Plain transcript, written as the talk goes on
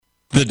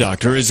The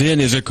Doctor Is In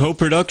is a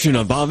co-production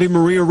of Ave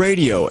Maria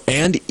Radio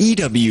and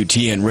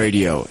EWTN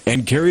Radio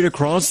and carried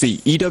across the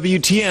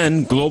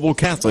EWTN Global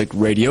Catholic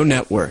Radio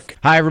Network.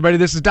 Hi, everybody.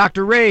 This is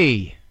Dr.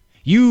 Ray.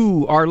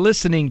 You are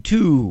listening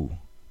to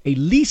a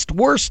least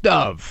worst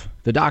of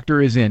The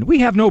Doctor Is In. We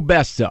have no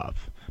best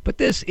of, but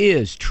this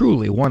is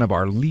truly one of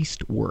our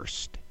least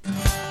worst.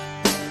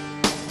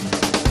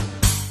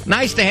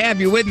 Nice to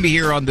have you with me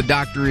here on The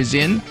Doctor Is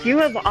In. You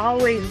have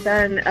always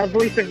been a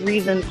voice of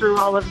reason through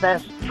all of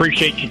this.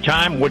 Appreciate your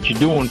time, what you're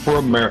doing for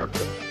America.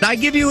 I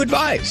give you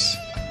advice,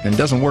 and it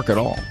doesn't work at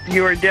all.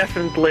 You are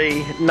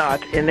definitely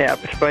not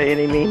inept by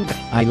any means.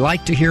 I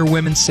like to hear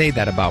women say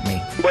that about me.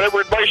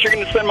 Whatever advice you're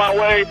going to send my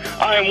way,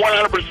 I am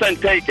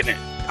 100% taking it.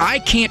 I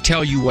can't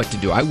tell you what to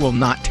do. I will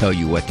not tell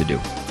you what to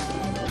do.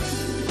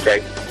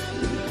 Okay.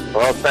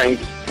 Well,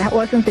 thanks. That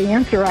wasn't the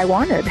answer I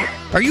wanted.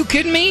 Are you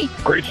kidding me?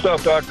 Great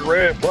stuff, Dr.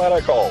 Ray. I'm glad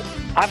I called.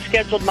 I've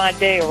scheduled my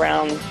day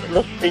around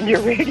listening to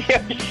your radio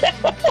show.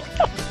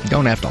 You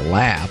don't have to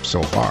laugh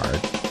so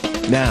hard.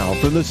 Now,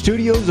 from the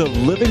studios of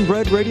Living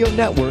Bread Radio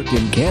Network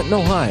in Canton,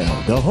 Ohio,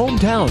 the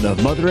hometown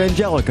of Mother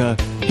Angelica,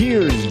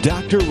 here's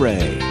Dr.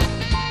 Ray.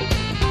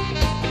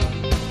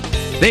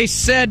 They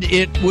said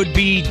it would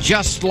be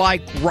just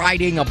like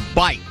riding a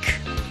bike.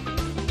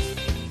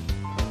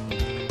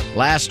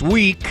 Last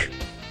week,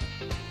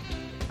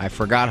 I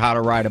forgot how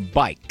to ride a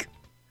bike.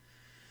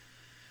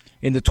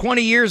 In the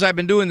 20 years I've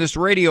been doing this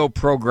radio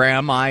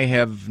program, I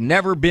have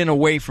never been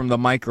away from the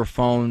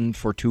microphone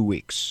for 2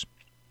 weeks.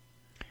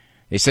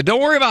 They said,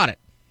 don't worry about it.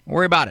 Don't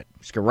worry about it.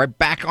 Just go right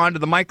back onto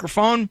the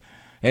microphone,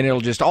 and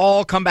it'll just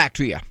all come back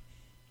to you.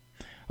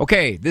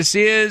 Okay, this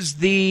is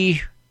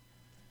the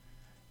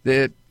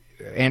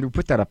Andrew,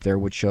 put that up there,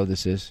 what show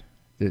this is.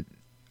 The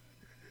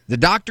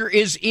Doctor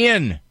Is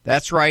In.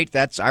 That's right.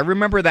 I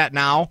remember that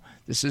now.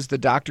 This is The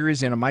Doctor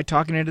Is In. Am I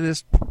talking into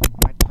this? Am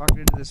I talking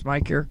into this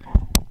mic here?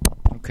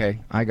 Okay,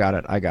 I got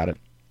it.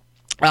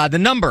 The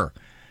number.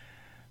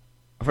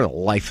 For the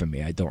life of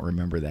me, I don't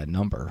remember that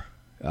number.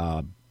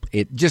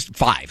 It just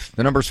 5.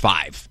 The number's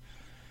 5.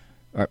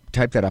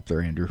 Type that up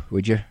there, Andrew,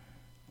 would you?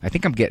 I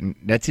think I'm getting,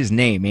 that's his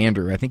name,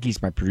 Andrew. I think he's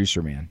my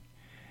producer, man.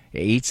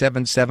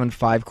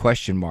 8775 ?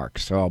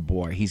 Oh,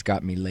 boy, he's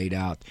got me laid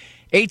out.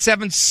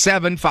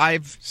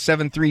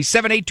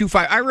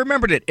 877-573-7825. I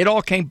remembered it. It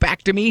all came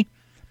back to me.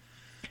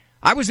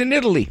 I was in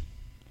Italy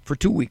for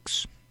 2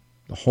 weeks,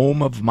 the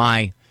home of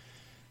my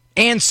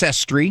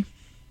ancestry.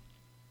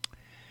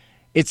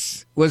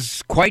 It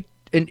was quite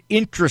an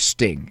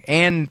interesting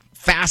and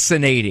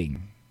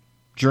fascinating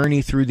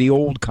journey through the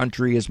old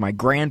country, as my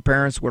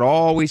grandparents would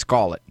always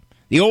call it.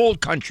 The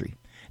old country.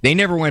 They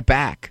never went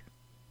back.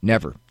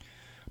 Never.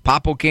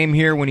 Papo came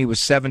here when he was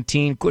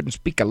 17, couldn't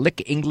speak a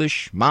lick of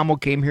English. Mamo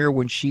came here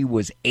when she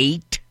was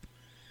 8.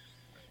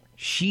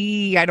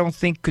 She, I don't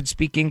think, could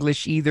speak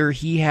English either.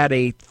 He had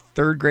a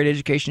 3rd grade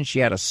education. She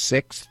had a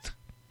 6th.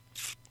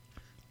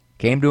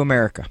 Came to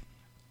America.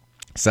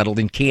 Settled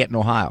in Canton,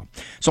 Ohio.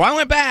 So I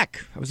went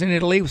back. I was in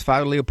Italy with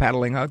Father Leo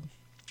Paddling Hug.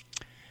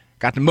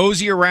 Got to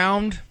mosey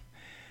around.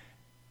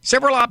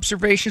 Several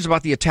observations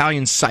about the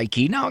Italian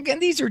psyche. Now, again,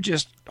 these are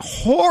just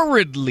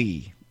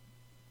horridly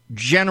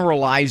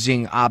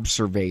generalizing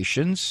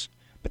observations,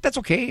 but that's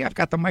okay. I've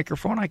got the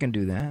microphone. I can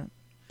do that.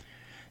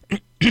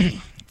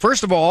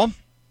 First of all,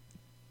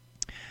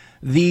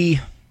 the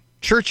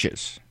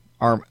churches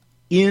are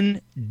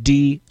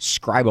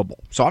indescribable.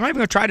 So I'm not even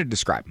going to try to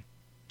describe them.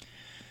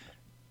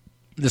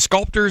 The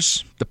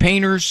sculptors, the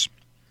painters,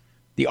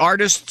 the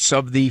artists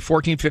of the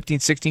 14th,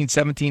 15th, 16th,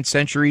 17th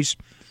centuries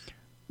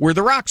were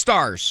the rock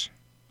stars.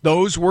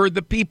 Those were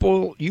the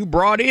people you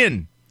brought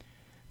in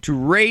to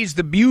raise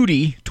the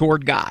beauty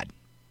toward God.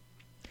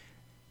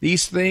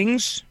 These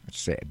things,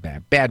 let's say a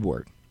bad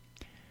word,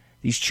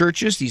 these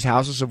churches, these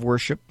houses of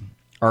worship,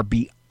 are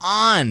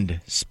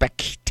beyond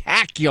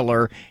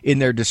spectacular in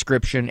their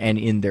description and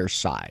in their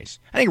size.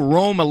 I think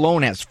Rome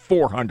alone has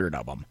 400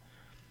 of them.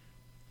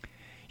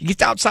 You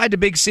get outside the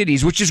big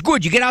cities, which is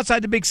good. You get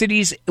outside the big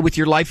cities with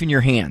your life in your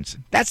hands.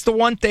 That's the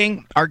one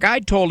thing. Our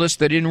guide told us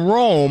that in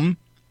Rome,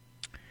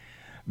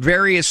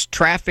 various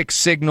traffic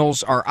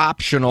signals are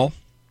optional.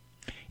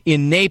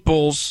 In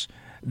Naples,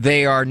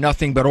 they are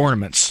nothing but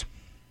ornaments.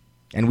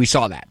 And we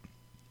saw that.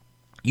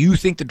 You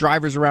think the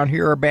drivers around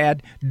here are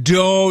bad?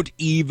 Don't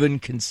even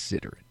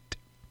consider it.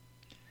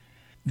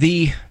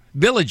 The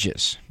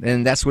villages,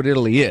 and that's what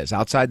Italy is.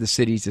 Outside the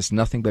cities, it's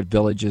nothing but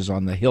villages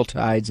on the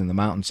hillsides and the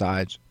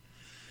mountainsides.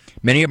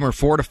 Many of them are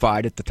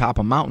fortified at the top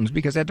of mountains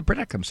because they had to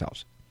protect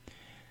themselves.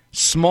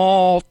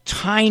 Small,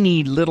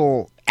 tiny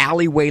little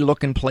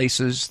alleyway-looking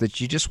places that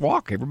you just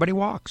walk. Everybody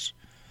walks.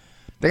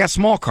 They got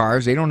small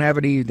cars. They don't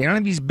have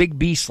these big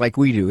beasts like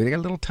we do. They got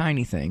little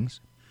tiny things.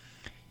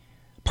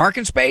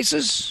 Parking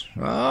spaces.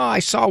 Oh, I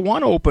saw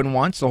one open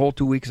once the whole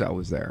 2 weeks I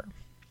was there.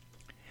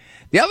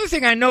 The other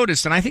thing I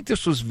noticed, and I think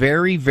this was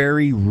very,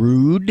 very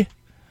rude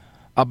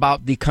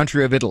about the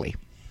country of Italy.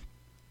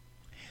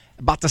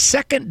 About the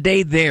second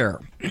day there,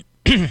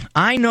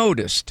 I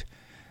noticed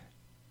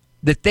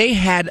that they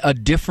had a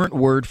different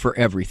word for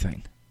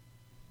everything.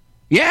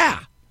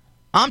 Yeah.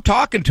 I'm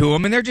talking to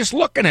them, and they're just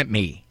looking at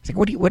me. It's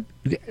like, what?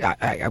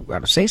 I got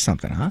to say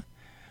something, huh?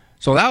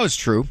 So that was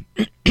true.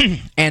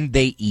 And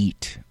they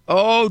eat.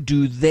 Oh,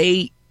 do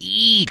they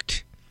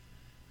eat?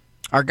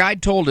 Our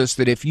guide told us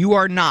that if you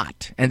are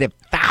not, and there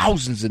are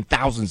thousands and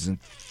thousands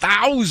and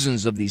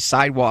thousands of these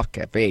sidewalk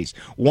cafes,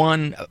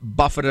 one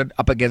buffeted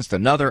up against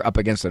another, up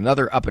against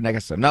another, up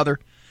against another.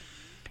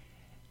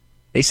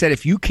 They said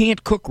if you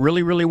can't cook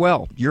really, really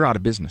well, you're out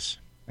of business.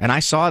 And I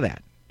saw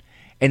that.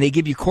 And they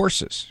give you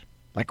courses.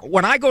 Like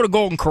when I go to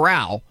Golden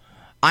Corral,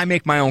 I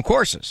make my own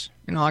courses.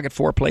 You know, I get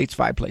 4 plates,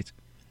 5 plates.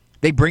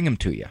 They bring them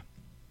to you.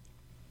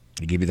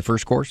 They give you the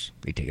first course,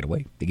 they take it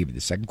away. They give you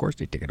the second course,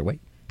 they take it away.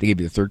 They give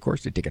you the third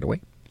course, they take it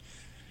away.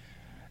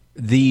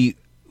 The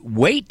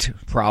weight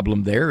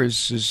problem there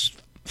is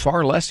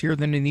far less here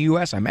than in the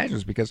U.S. I imagine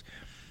it's because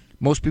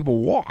most people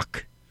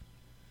walk.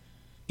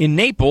 In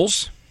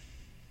Naples,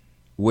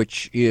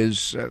 which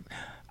is...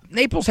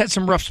 Naples had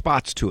some rough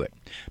spots to it.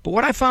 But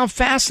what I found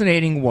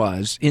fascinating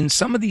was in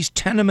some of these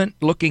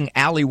tenement-looking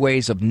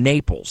alleyways of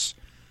Naples,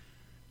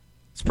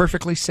 it's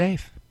perfectly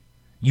safe.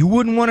 You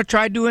wouldn't want to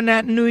try doing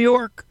that in New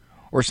York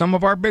or some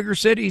of our bigger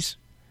cities.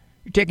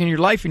 You're taking your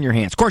life in your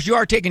hands. Of course, you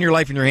are taking your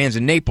life in your hands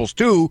in Naples,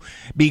 too,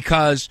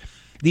 because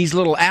these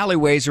little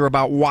alleyways are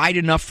about wide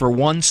enough for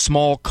one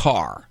small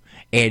car.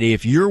 And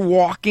if you're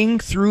walking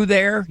through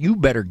there, you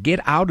better get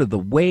out of the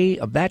way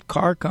of that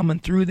car coming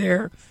through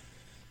there.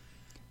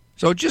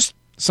 So just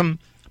some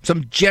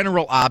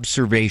general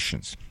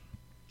observations.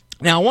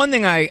 Now, one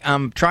thing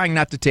I'm trying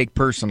not to take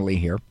personally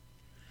here,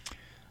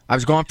 I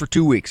was gone for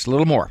 2 weeks, a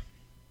little more.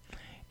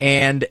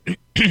 And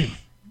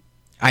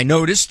I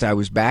noticed, I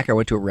was back, I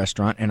went to a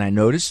restaurant, and I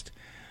noticed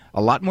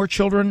a lot more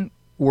children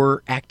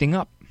were acting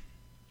up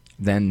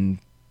than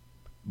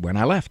when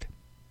I left.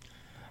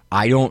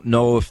 I don't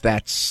know if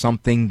that's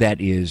something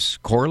that is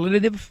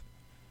correlative,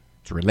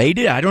 it's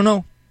related, I don't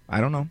know.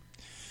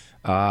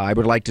 I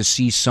would like to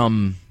see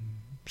some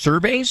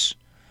surveys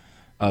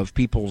of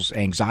people's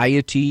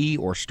anxiety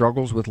or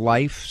struggles with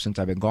life since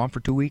I've been gone for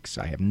 2 weeks.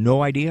 I have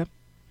no idea.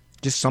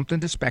 Just something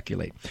to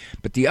speculate.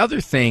 But the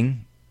other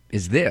thing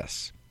is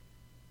this.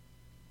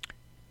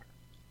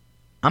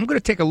 I'm going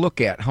to take a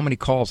look at how many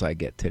calls I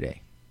get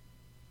today.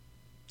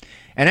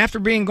 And after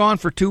being gone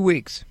for 2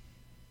 weeks,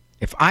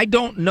 if I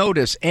don't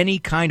notice any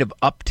kind of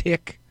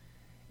uptick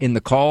in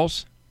the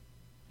calls,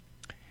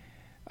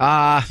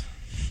 I'm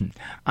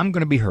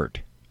going to be hurt.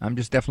 I'm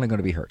just definitely going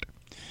to be hurt.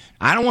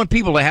 I don't want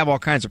people to have all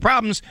kinds of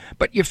problems,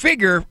 but you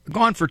figure,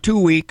 gone for 2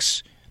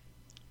 weeks,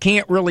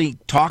 can't really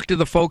talk to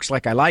the folks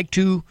like I like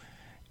to,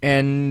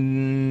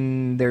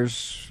 and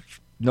there's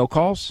no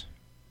calls.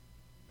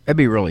 It'd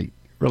be really,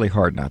 really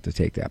hard not to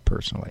take that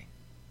personally.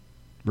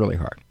 Really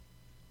hard.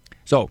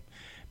 So,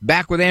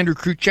 back with Andrew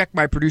Kruchek,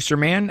 my producer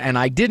man, and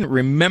I didn't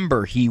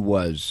remember he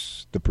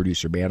was the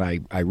producer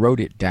man. I wrote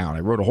it down.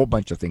 I wrote a whole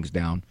bunch of things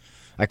down.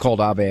 I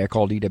called Ave, I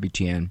called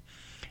EWTN.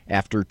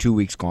 After 2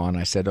 weeks gone,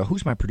 I said,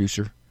 who's my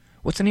producer?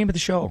 What's the name of the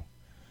show?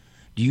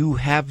 Do you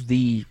have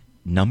the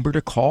number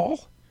to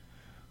call?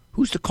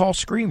 Who's the call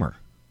screamer?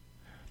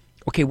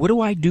 Okay, what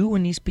do I do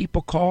when these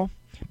people call?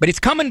 But it's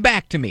coming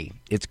back to me.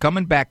 It's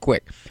coming back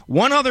quick.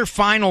 One other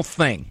final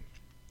thing.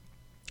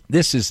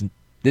 This is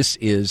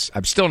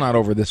I'm still not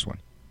over this one.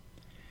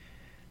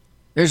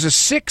 There's a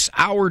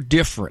 6-hour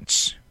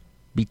difference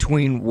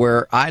between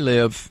where I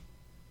live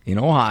in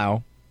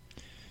Ohio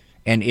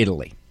and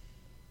Italy.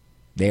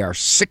 They are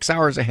 6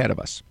 hours ahead of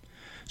us.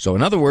 So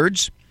in other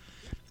words,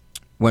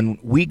 when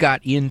we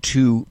got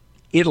into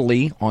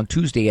Italy on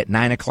Tuesday at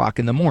 9 o'clock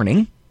in the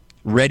morning,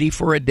 ready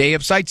for a day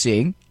of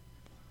sightseeing,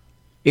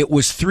 it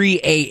was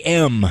 3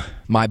 a.m.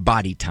 my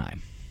body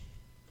time.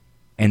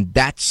 And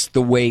that's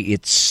the way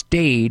it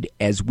stayed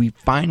as we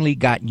finally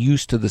got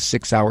used to the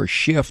 6-hour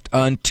shift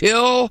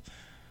until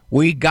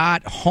we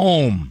got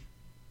home.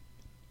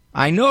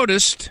 I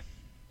noticed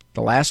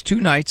the last 2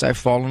 nights I've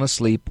fallen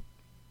asleep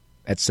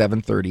at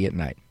 7:30 at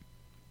night.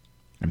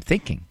 I'm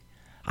thinking,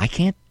 I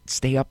can't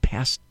stay up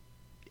past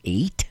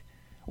 8?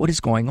 What is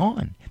going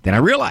on? Then I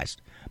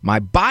realized my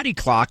body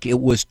clock, it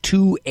was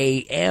 2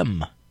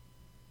 a.m.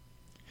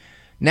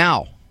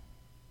 Now,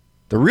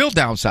 the real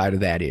downside of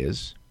that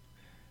is,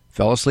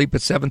 fell asleep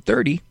at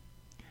 7:30,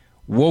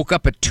 woke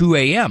up at 2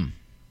 a.m.,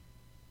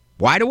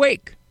 wide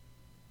awake.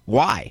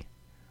 Why?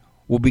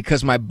 Well,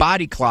 because my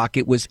body clock,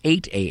 it was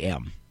 8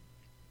 a.m.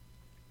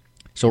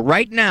 So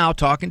right now,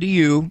 talking to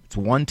you, it's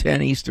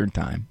 1:10 Eastern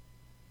Time.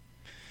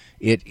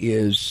 It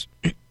is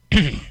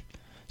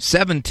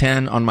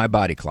 7:10 on my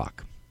body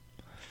clock.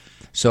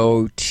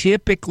 So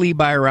typically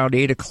by around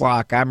 8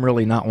 o'clock, I'm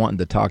really not wanting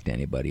to talk to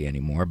anybody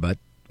anymore, but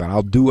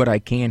I'll do what I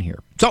can here.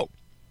 So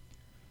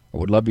I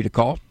would love you to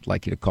call. I'd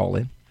like you to call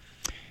in.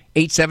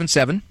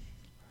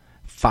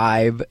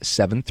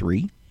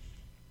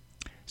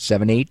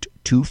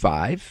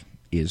 877-573-7825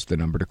 is the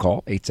number to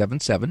call.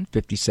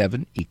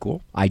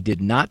 877-57-EQUAL. I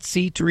did not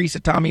see Teresa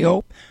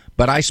Tomeo,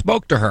 but I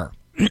spoke to her.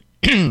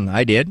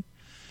 I did.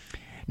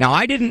 Now,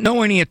 I didn't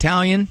know any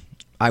Italian.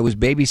 I was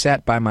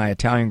babysat by my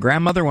Italian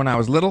grandmother when I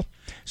was little,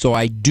 so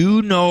I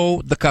do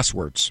know the cuss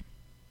words.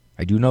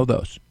 I do know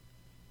those.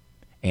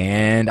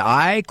 And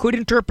I could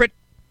interpret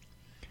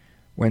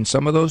when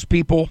some of those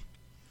people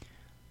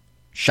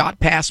shot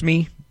past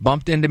me,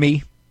 bumped into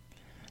me,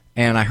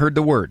 and I heard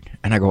the word.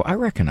 And I go, I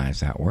recognize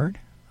that word.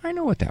 I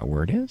know what that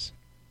word is.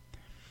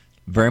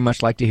 Very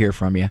much like to hear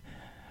from you.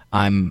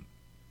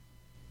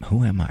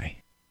 Who am I?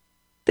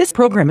 This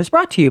program is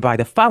brought to you by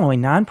the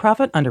following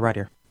nonprofit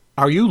underwriter.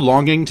 Are you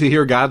longing to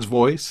hear God's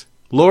voice?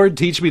 Lord,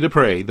 Teach Me to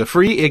Pray, the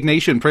free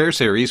Ignatian prayer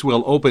series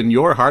will open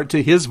your heart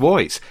to His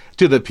voice,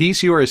 to the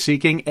peace you are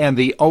seeking, and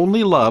the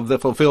only love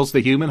that fulfills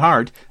the human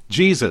heart,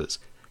 Jesus.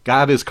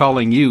 God is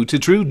calling you to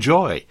true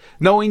joy,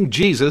 knowing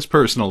Jesus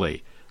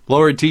personally.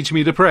 Lord, Teach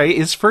Me to Pray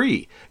is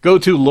free. Go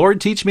to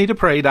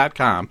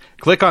LordTeachMeToPray.com,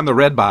 click on the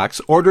red box,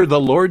 order the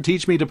Lord,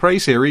 Teach Me to Pray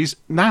series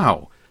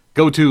now.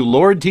 Go to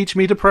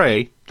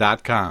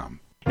LordTeachMeToPray.com.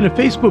 In a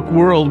Facebook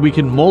world, we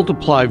can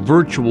multiply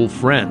virtual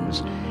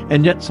friends,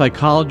 and yet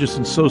psychologists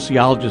and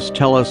sociologists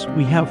tell us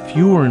we have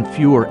fewer and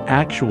fewer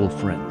actual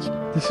friends.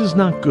 This is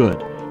not good.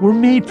 We're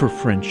made for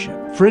friendship.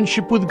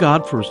 Friendship with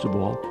God, first of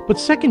all, but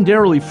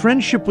secondarily,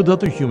 friendship with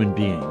other human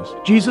beings.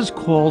 Jesus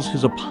calls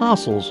his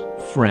apostles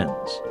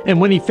friends.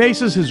 And when he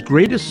faces his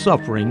greatest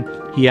suffering,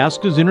 he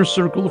asks his inner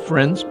circle of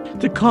friends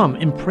to come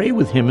and pray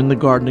with him in the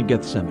Garden of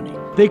Gethsemane.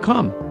 They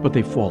come, but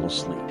they fall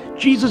asleep.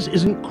 Jesus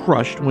isn't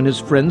crushed when his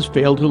friends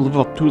fail to live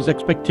up to his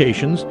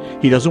expectations.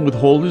 He doesn't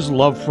withhold his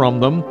love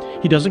from them.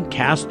 He doesn't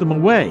cast them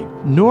away.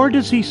 Nor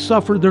does he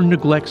suffer their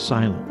neglect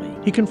silently.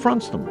 He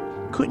confronts them.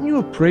 Couldn't you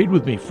have prayed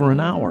with me for an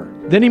hour?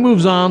 Then he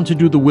moves on to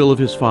do the will of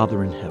his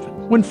Father in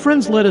heaven. When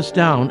friends let us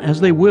down,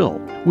 as they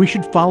will, we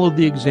should follow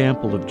the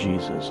example of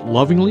Jesus,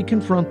 lovingly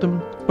confront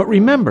them, but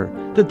remember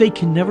that they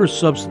can never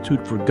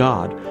substitute for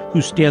God,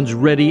 who stands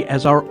ready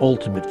as our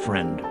ultimate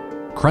friend.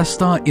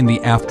 Cresta in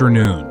the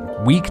Afternoon,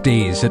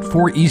 weekdays at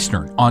 4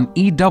 Eastern on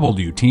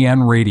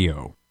EWTN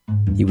Radio.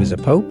 He was a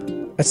pope,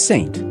 a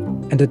saint,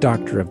 and a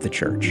doctor of the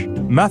Church.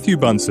 Matthew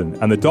Bunsen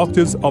and the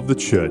Doctors of the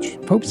Church.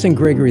 Pope St.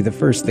 Gregory I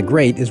the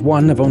Great is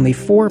one of only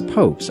 4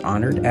 popes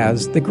honored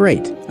as the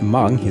Great.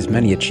 Among his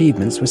many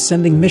achievements was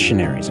sending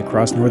missionaries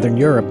across Northern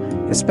Europe,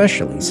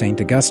 especially St.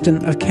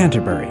 Augustine of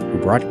Canterbury, who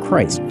brought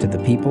Christ to the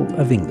people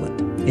of England.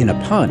 In a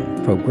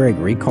pun, Pope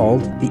Gregory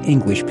called the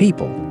English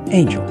people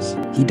angels.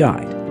 He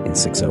died in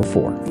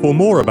 604. For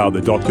more about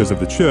the Doctors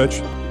of the Church,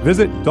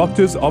 visit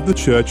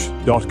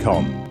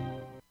doctorsofthechurch.com.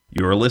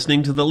 You're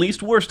listening to The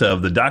Least Worst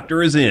of The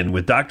Doctor Is In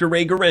with Dr.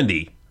 Ray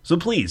Guarendi. So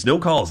please, no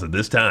calls at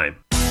this time.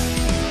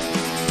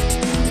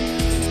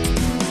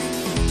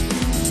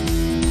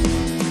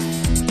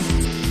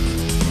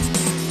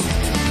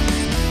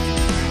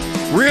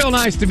 Real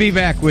nice to be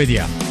back with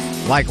you.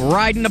 Like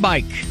riding a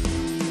bike.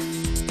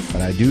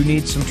 But I do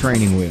need some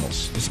training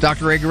wheels. It's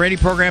Dr. Ray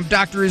Guarendi program.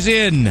 Doctor Is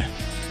In.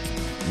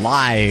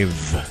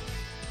 Live.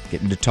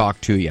 Getting to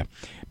talk to you.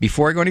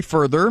 Before I go any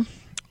further,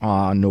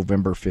 on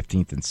November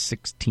 15th and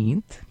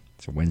 16th,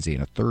 it's a Wednesday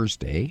and a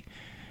Thursday,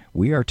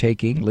 we are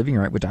taking Living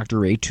Right with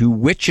Dr. Ray to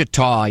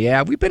Wichita.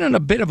 Yeah, we've been in a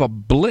bit of a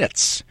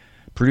blitz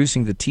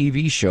producing the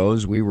TV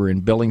shows. We were in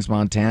Billings,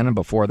 Montana,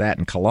 before that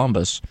in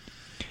Columbus.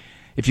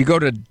 If you go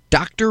to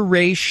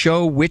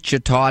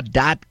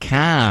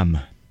drrayshowwichita.com,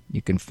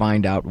 you can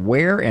find out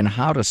where and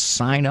how to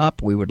sign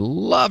up. We would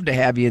love to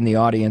have you in the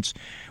audience.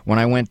 When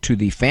I went to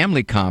the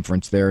family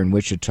conference there in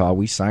Wichita,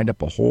 we signed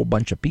up a whole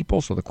bunch of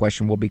people, so the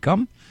question will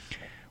become,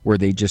 were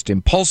they just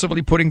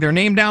impulsively putting their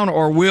name down,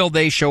 or will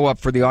they show up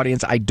for the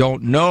audience? I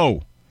don't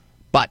know.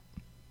 But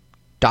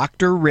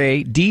Dr.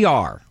 Ray,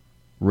 Dr.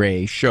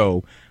 Ray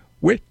Show,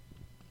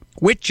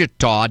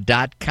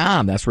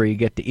 Wichita.com. That's where you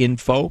get the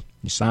info.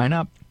 You sign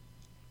up.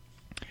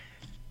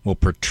 Well,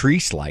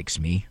 Patrice likes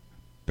me.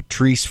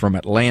 Patrice from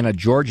Atlanta,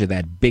 Georgia,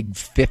 that big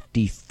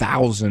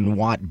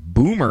 50,000-watt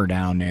boomer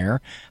down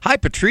there. Hi,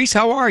 Patrice.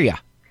 How are you?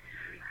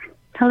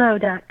 Hello,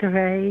 Dr.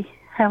 Ray.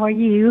 How are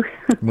you?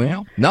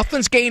 Well,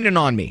 nothing's gaining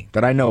on me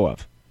that I know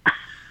of.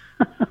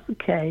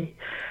 Okay.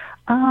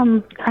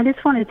 I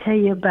just want to tell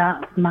you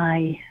about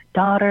my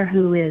daughter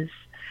who is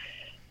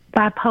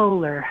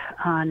bipolar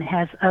and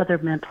has other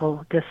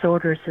mental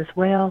disorders as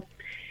well.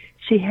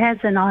 She has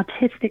an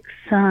autistic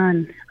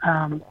son,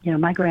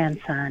 my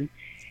grandson,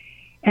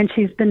 and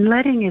she's been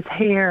letting his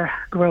hair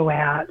grow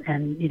out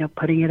and,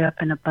 putting it up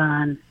in a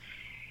bun,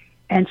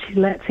 and she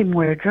lets him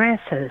wear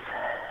dresses.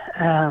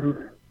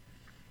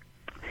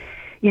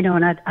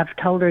 And I've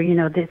told her,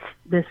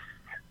 this is,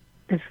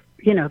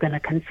 going to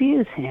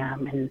confuse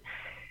him. And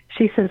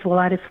she says, well,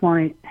 I just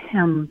want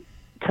him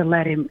to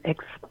let him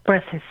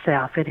express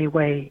himself any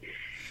way,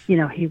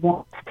 he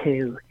wants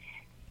to.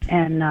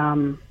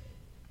 And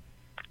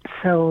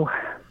so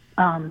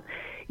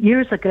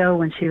years ago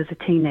when she was a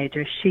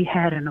teenager, she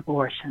had an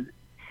abortion.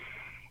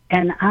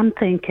 And I'm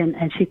thinking,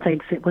 and she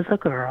thinks it was a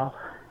girl.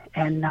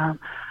 And I'm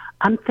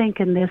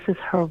thinking this is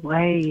her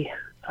way,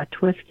 a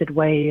twisted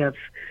way of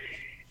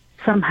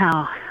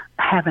somehow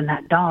having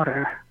that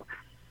daughter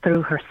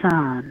through her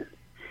son.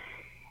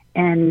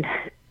 And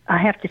I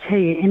have to tell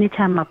you,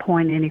 anytime I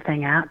point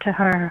anything out to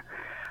her,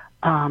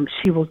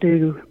 she will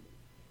do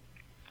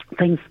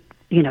things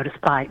to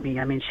spite me.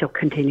 I mean, she'll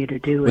continue to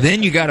do it. Well,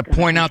 then you got to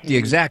point out the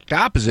exact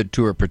opposite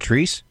to her,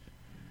 Patrice.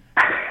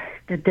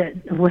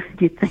 What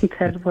do you think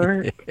that'd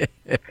work?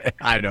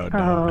 I don't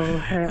know. Oh,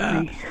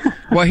 help me.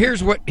 Well,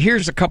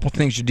 here's a couple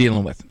things you're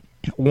dealing with.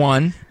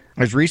 One,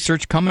 there's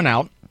research coming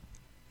out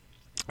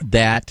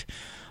that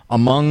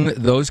among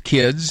those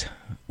kids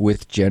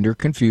with gender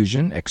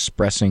confusion,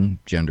 expressing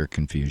gender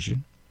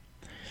confusion,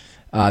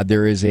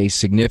 there is a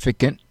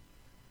significant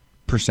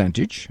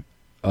percentage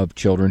of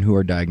children who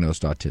are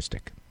diagnosed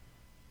autistic.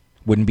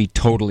 Wouldn't be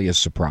totally a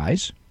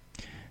surprise,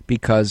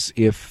 because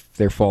if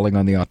they're falling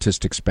on the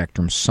autistic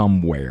spectrum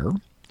somewhere,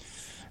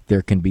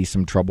 there can be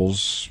some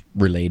troubles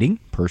relating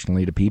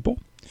personally to people,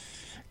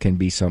 can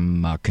be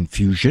some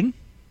confusion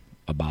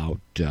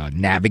about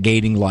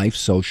navigating life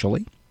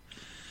socially.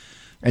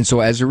 And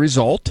so as a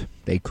result,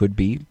 they could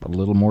be a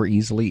little more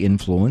easily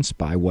influenced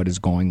by what is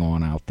going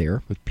on out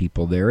there with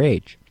people their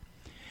age.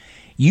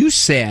 You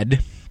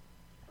said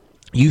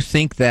you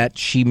think that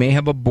she may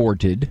have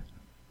aborted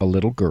a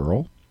little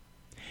girl,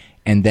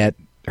 and that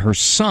her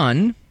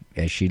son,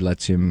 as she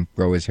lets him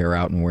grow his hair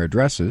out and wear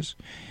dresses,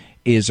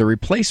 is a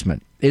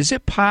replacement. Is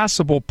it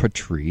possible,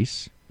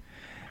 Patrice,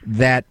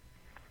 that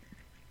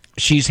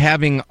she's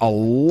having a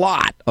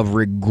lot of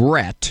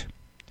regret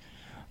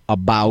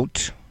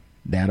about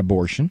that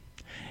abortion,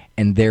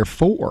 and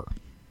therefore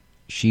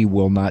she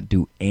will not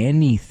do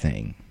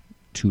anything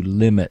to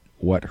limit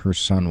what her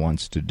son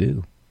wants to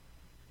do?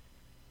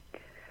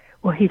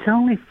 Well, he's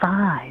only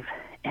 5,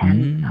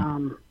 and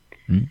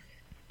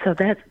so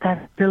that's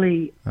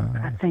really,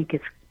 I think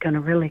it's going to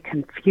really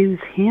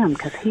confuse him,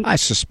 because I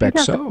suspect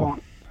so.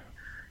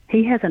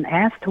 He hasn't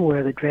asked to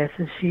wear the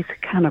dresses. She's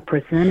kind of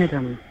presented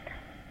them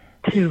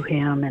to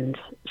him and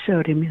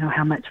showed him,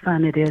 how much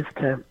fun it is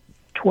to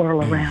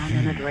twirl around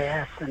in a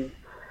dress and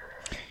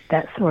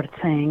that sort of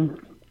thing.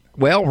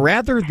 Well,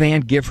 rather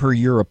than give her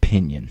your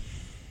opinion,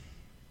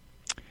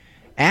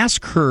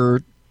 ask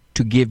her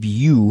to give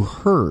you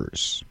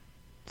hers.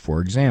 For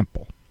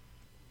example,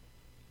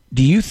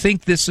 do you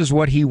think this is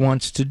what he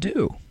wants to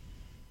do?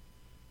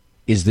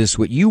 Is this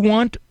what you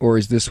want, or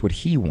is this what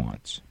he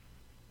wants?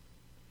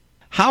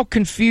 How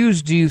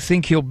confused do you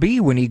think he'll be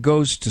when he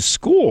goes to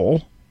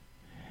school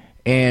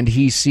and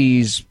he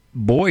sees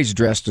boys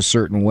dressed a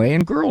certain way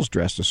and girls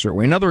dressed a certain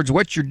way? In other words,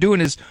 what you're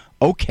doing is,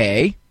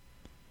 okay,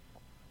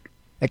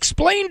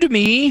 explain to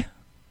me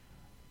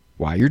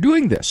why you're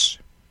doing this.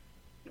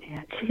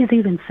 Yeah, she's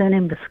even sent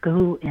him to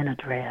school in a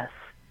dress.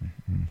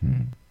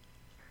 Mm-hmm.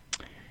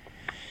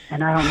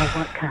 And I don't know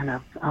what kind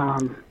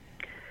of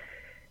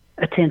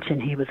attention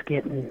he was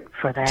getting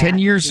for that. 10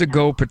 years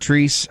ago,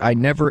 Patrice, I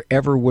never,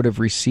 ever would have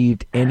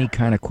received any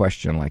kind of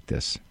question like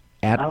this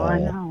at all. I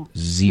know.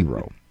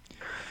 Zero.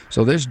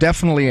 So there's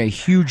definitely a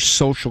huge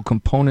social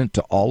component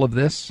to all of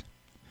this.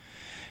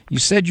 You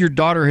said your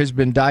daughter has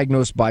been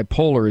diagnosed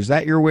bipolar. Is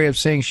that your way of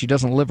saying she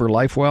doesn't live her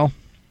life well?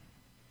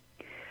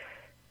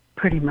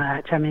 Pretty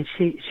much. I mean,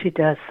 she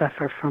does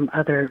suffer from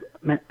other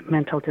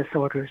mental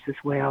disorders as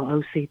well,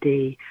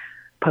 OCD,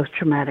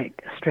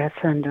 post-traumatic stress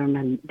syndrome,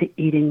 and the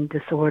eating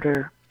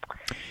disorder.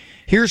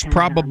 Here's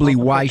probably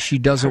why she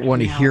doesn't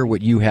want to hear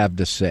what you have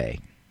to say.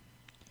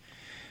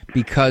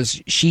 Because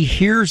she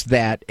hears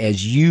that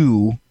as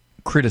you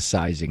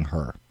criticizing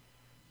her.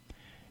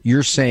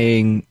 You're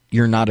saying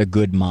you're not a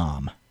good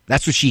mom.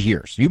 That's what she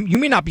hears. You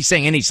may not be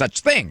saying any such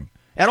thing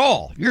at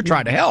all. You're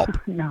trying to help.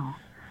 No.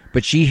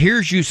 But she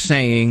hears you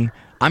saying,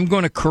 I'm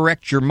going to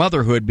correct your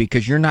motherhood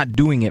because you're not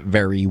doing it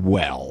very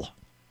well.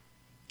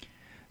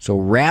 So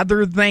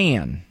rather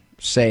than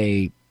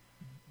say,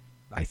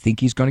 I think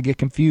he's going to get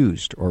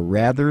confused, or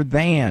rather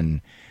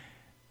than,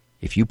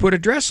 if you put a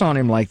dress on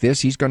him like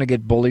this, he's going to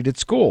get bullied at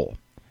school,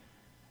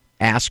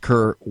 ask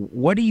her,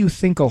 what do you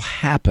think will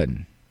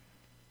happen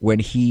when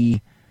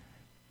he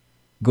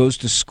goes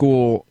to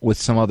school with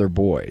some other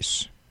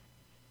boys?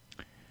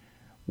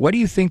 What do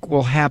you think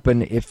will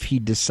happen if he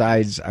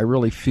decides, I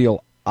really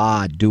feel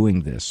odd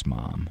doing this,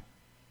 Mom?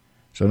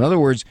 So in other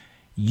words,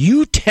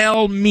 you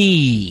tell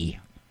me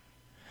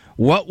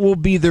what will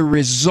be the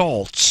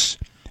results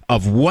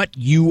of what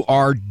you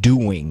are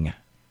doing.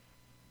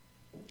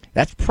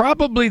 That's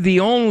probably the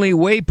only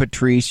way,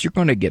 Patrice, you're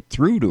going to get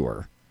through to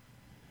her.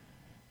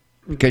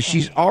 Because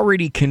she's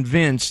already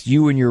convinced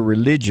you and your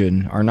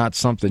religion are not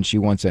something she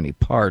wants any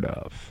part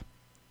of.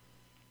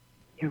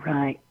 You're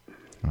right.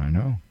 I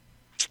know.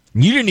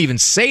 You didn't even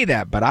say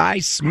that, but I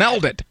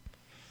smelled it.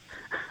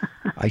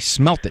 I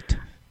smelt it.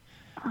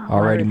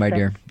 All righty, my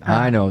dear.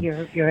 I know.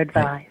 Your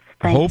advice.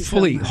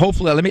 Hopefully,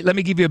 let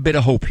me give you a bit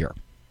of hope here.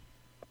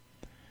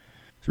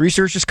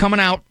 Research is coming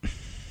out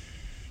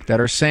that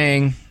are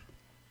saying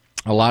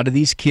a lot of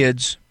these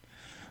kids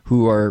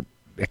who are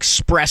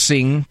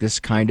expressing this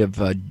kind of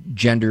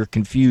gender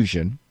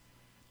confusion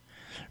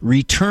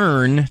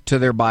return to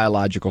their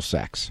biological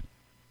sex.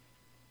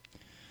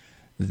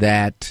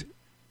 That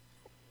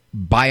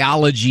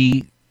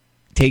biology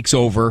takes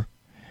over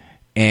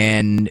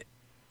and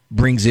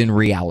brings in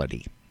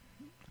reality.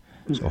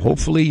 So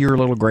hopefully your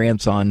little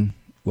grandson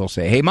will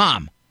say, hey,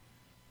 Mom,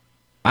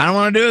 I don't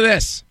want to do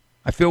this.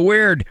 I feel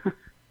weird.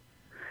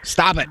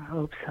 Stop it. I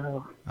hope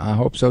so. I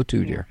hope so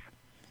too, dear.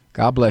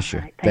 God bless you.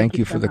 Right. Thank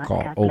you so for the much.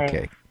 call. God bless.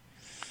 Okay.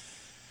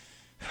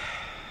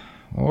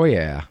 Oh,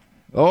 yeah.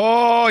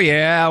 Oh,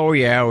 yeah. Oh,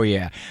 yeah. Oh,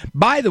 yeah.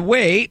 By the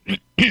way,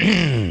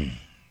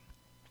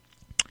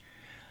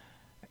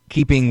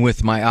 keeping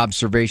with my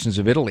observations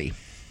of Italy,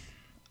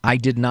 I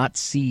did not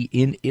see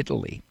in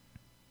Italy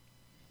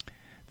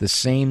the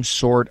same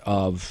sort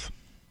of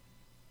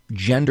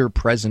gender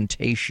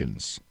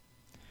presentations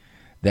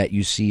that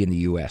you see in the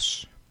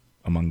U.S.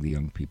 among the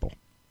young people.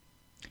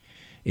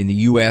 In the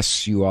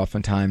U.S., you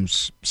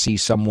oftentimes see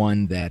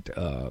someone that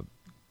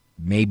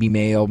may be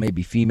male, may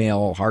be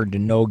female, hard to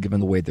know given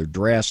the way they're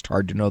dressed,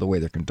 hard to know the way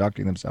they're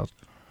conducting themselves.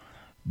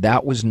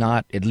 That was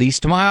not, at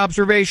least to my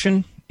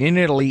observation, in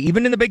Italy,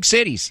 even in the big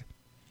cities.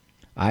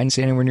 I didn't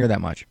see anywhere near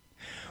that much.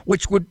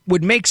 Which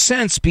would make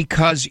sense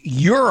because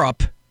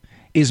Europe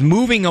is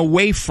moving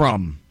away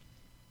from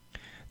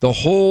the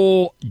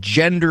whole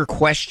gender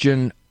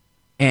question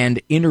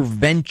and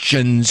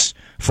interventions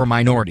for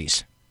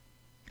minorities.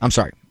 I'm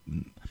sorry,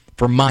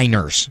 for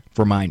minors.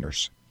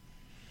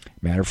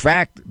 Matter of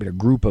fact, a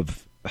group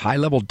of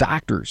high-level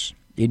doctors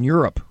in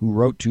Europe who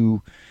wrote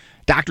to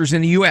doctors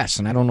in the U.S.,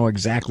 and I don't know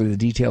exactly the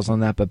details on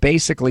that, but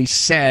basically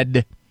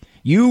said,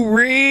 you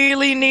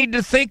really need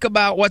to think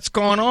about what's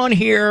going on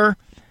here,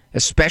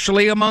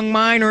 especially among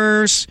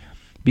minors,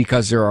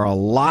 because there are a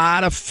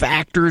lot of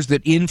factors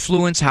that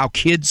influence how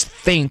kids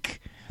think,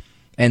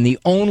 and the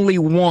only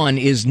one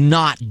is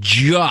not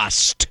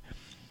just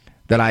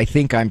that I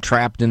think I'm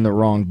trapped in the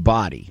wrong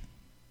body.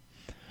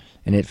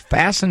 And it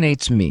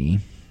fascinates me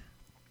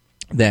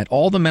that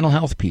all the mental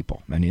health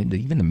people, and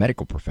even the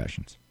medical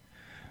professions,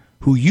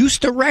 who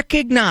used to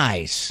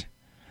recognize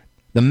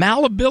the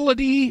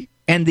malleability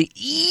and the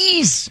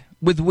ease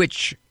with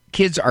which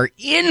kids are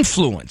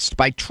influenced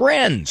by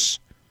trends,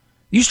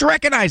 used to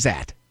recognize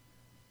that,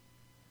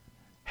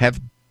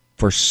 have,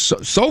 for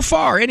so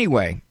far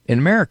anyway, in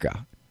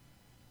America,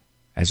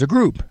 as a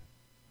group,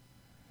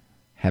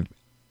 have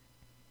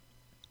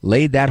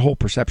laid that whole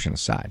perception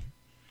aside.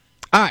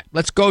 All right,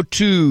 let's go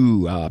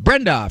to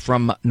Brenda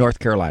from North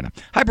Carolina.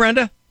 Hi,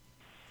 Brenda.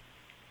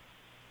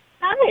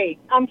 Hi.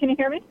 Can you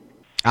hear me?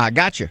 I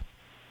got you.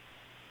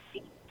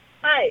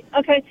 Hi.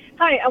 Okay.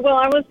 Hi. Well,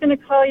 I was going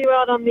to call you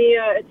out on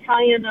the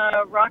Italian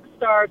rock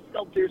star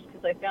sculptors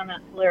because I found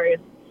that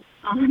hilarious.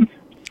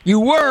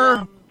 You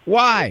were?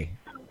 Why?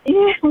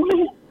 Yeah,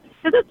 because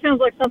it sounds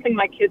like something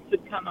my kids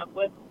would come up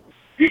with.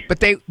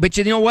 But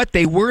you know what?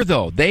 They were,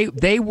 though.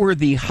 They were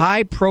the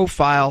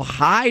high-profile,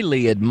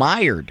 highly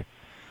admired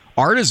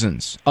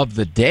artisans of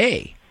the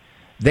day.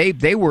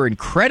 They were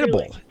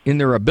incredible in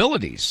their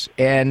abilities,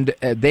 and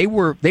they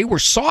were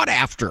sought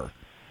after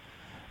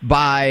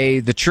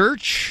by the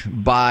church,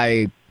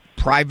 by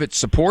private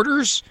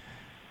supporters.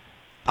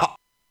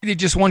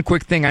 Just one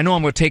quick thing. I know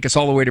I'm going to take us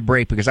all the way to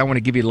break because I want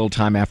to give you a little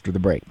time after the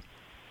break.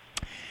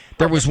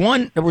 There was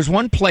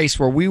one place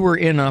where we were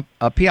in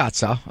a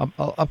piazza,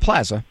 a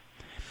plaza,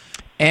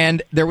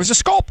 and there was a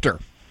sculptor.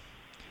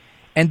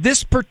 And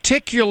this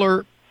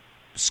particular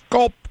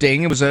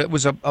sculpting, it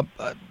was a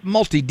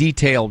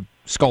multi-detailed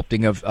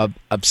sculpting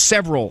of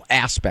several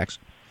aspects.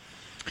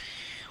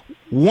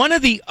 One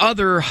of the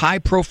other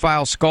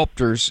high-profile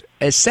sculptors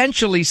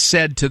essentially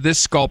said to this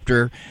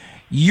sculptor,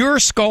 "Your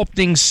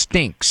sculpting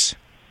stinks.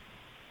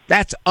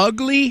 That's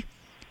ugly,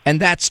 and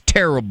that's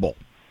terrible."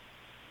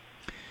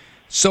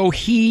 So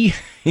he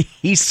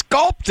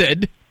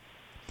sculpted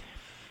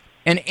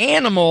an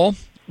animal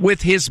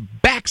with his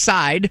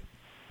backside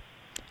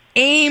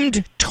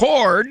aimed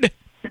toward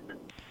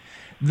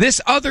this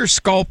other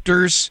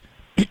sculptor's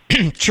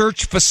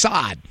church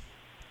facade.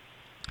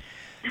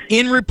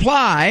 In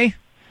reply,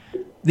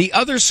 the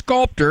other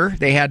sculptor,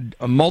 they had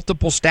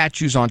multiple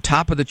statues on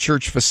top of the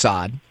church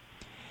facade,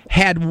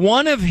 had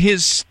one of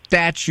his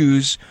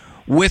statues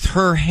with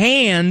her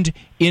hand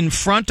in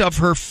front of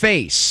her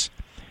face,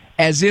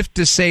 as if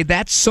to say,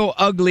 that's so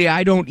ugly,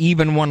 I don't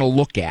even want to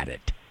look at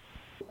it.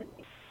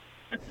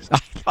 I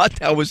thought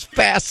that was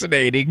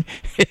fascinating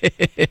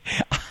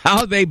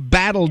how they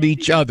battled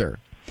each other.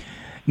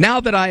 Now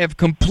that I have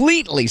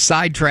completely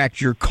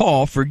sidetracked your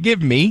call,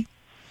 forgive me.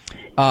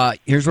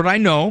 Here's what I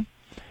know.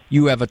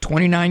 You have a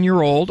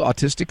 29-year-old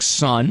autistic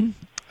son.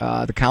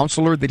 The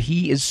counselor that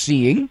he is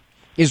seeing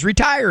is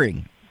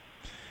retiring.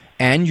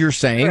 And you're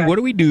saying, correct. What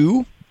do we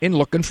do in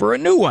looking for a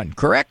new one,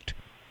 correct?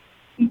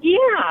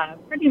 Yeah,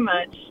 pretty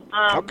much.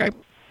 Okay.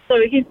 So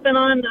he's been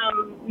on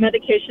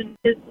medication.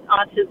 His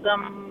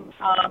autism,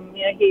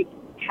 he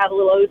had a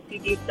little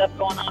OCD stuff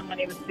going on when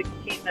he was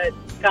 16 that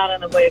got in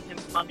the way of him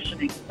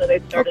functioning. So they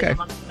started him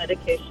on some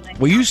medication.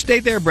 Well, you stay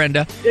there,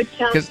 Brenda. Good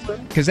counselor.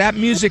 Because that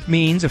music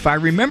means, if I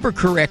remember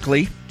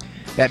correctly,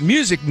 that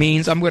music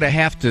means I'm going to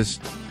have to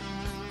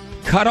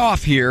cut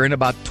off here in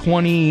about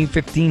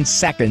 15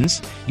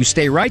 seconds. You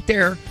stay right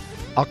there.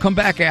 I'll come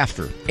back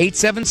after.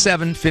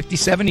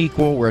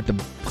 877-57-EQUAL. We're at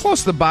close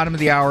to the bottom of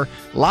the hour.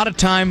 A lot of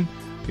time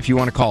if you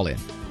want to call in.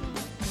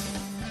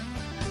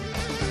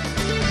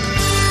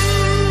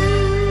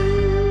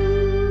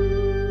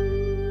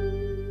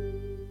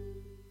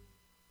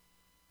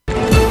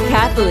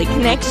 Catholic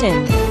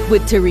Connection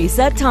with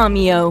Teresa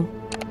Tomeo.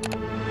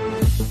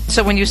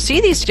 So when you see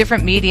these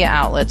different media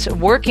outlets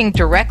working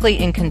directly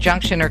in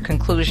conjunction or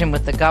conclusion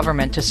with the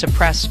government to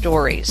suppress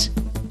stories,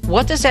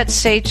 what does that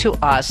say to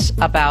us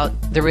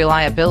about the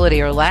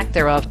reliability or lack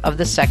thereof of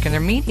the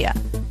secular media?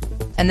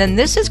 And then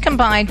this is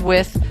combined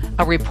with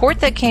a report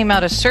that came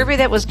out, a survey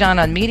that was done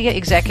on media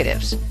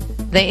executives.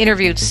 They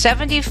interviewed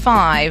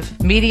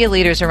 75 media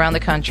leaders around the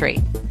country,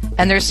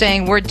 and they're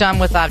saying we're done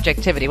with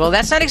objectivity. Well,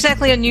 that's not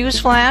exactly a news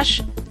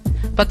flash,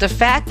 but the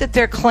fact that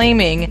they're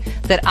claiming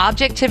that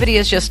objectivity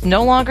is just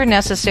no longer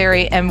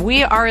necessary and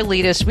we are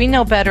elitists, we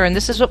know better, and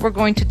this is what we're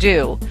going to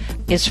do,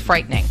 is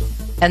frightening.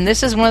 And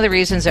this is one of the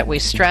reasons that we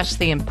stress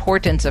the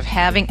importance of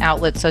having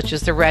outlets such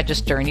as the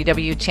Register and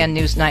EWTN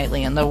News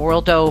Nightly and The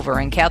World Over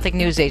and Catholic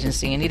News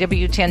Agency and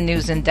EWTN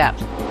News in Depth.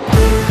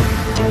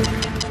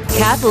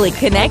 Catholic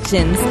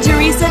Connections,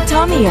 Teresa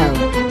Tomeo.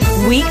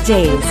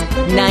 Weekdays,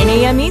 9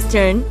 a.m.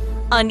 Eastern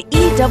on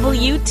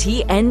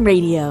EWTN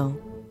Radio.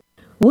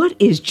 What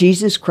is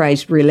Jesus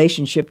Christ's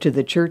relationship to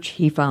the church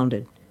he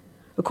founded?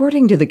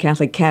 According to the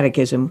Catholic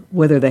Catechism,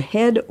 whether the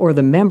head or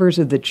the members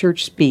of the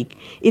church speak,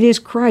 it is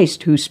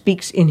Christ who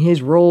speaks in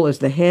his role as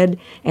the head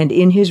and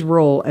in his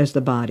role as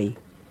the body.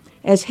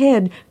 As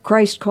head,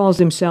 Christ calls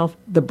himself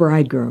the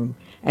bridegroom.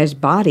 As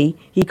body,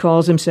 he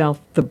calls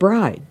himself the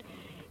bride.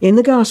 In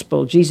the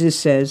Gospel, Jesus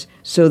says,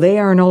 "So they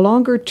are no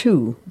longer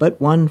two, but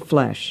one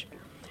flesh."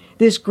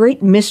 This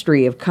great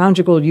mystery of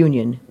conjugal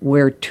union,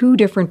 where two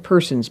different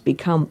persons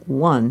become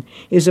one,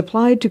 is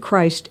applied to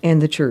Christ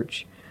and the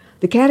church.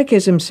 The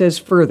Catechism says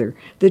further,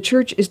 the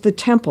church is the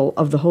temple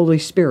of the Holy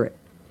Spirit.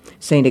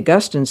 St.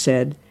 Augustine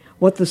said,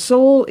 "What the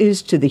soul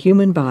is to the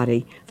human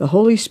body, the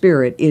Holy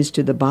Spirit is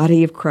to the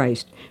body of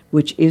Christ,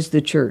 which is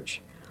the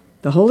church.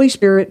 The Holy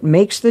Spirit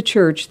makes the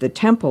church the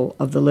temple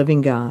of the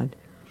living God."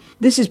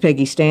 This is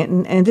Peggy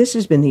Stanton, and this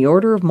has been the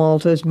Order of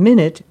Malta's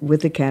Minute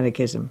with the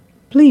Catechism.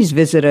 Please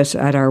visit us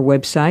at our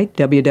website,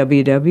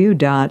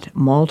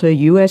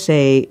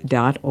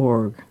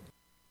 www.maltausa.org.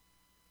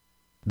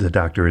 The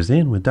Doctor is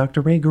In with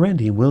Dr. Ray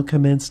Guarendi will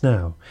commence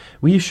now.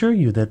 We assure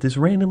you that this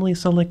randomly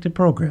selected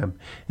program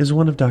is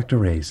one of Dr.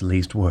 Ray's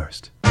least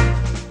worst.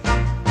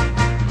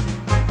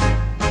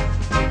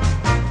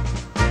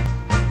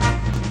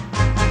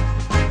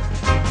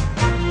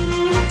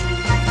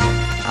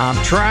 I'm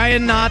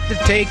trying not to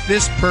take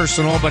this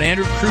personal, but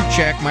Andrew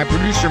Kruchek, my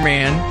producer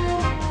man,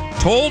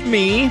 told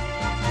me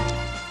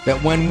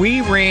that when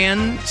we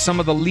ran some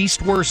of the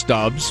least worst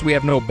ofs, we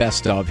have no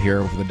best of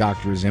here for The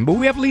Doctor Is In, but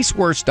we have least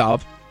worst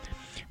of,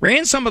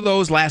 ran some of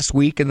those last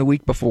week and the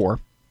week before.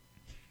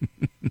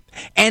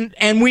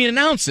 and we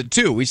announced it,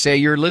 too. We say,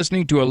 you're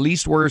listening to a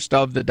least worst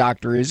of The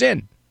Doctor Is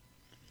In.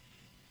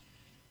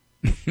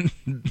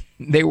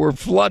 They were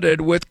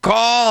flooded with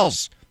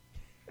calls.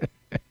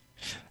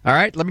 All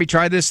right, let me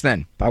try this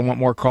then. If I want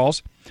more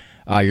calls.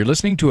 You're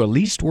listening to a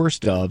least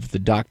worst of The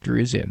Doctor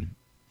Is In.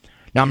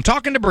 Now, I'm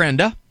talking to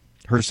Brenda.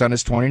 Her son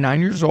is 29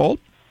 years old.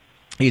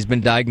 He's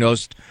been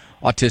diagnosed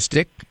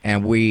autistic,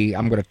 and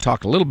I'm going to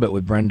talk a little bit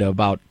with Brenda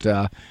about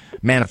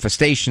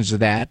manifestations of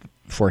that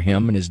for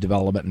him and his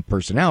development and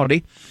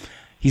personality.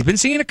 He's been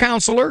seeing a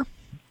counselor,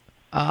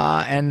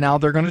 and now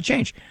they're going to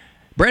change.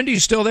 Brenda, you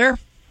still there?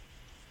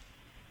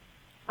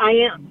 I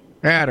am.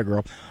 Atta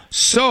girl.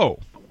 So,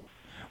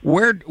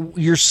 where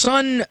your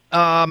son,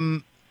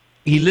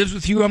 he lives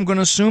with you, I'm going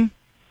to assume?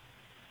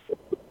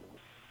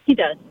 He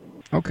does.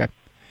 Okay.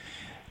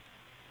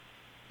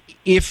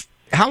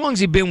 How long has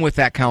he been with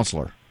that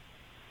counselor?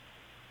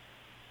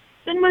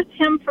 Been with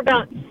him for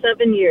about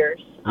 7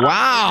 years.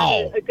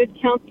 Wow. A good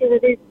counselor.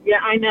 Yeah,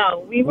 I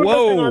know. We were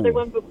with another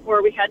one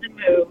before we had to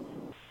move,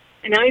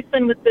 and now he's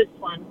been with this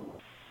one.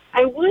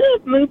 I would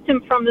have moved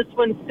him from this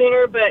one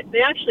sooner, but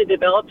they actually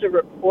developed a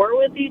rapport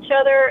with each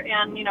other,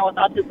 and, with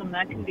autism,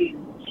 that can be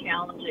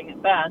challenging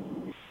at best.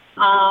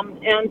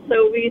 And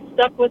so we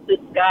stuck with this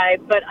guy,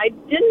 but I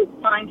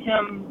didn't find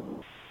him,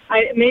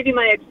 maybe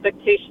my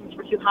expectations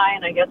were too high,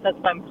 and I guess that's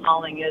what I'm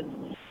calling is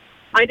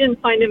I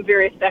didn't find him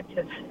very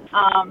effective.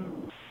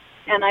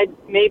 And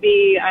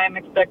maybe I'm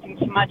expecting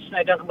too much, and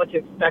I don't know what to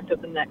expect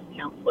of the next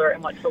counselor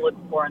and what to look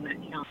for in that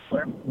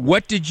counselor.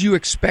 What did you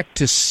expect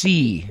to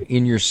see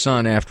in your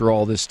son after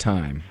all this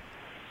time?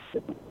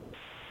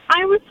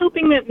 I was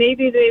hoping that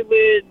maybe they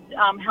would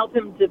help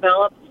him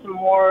develop some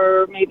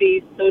more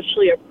maybe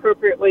socially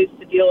appropriate ways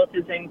to deal with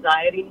his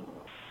anxiety.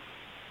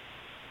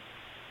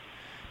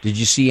 Did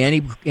you see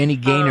any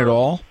gain at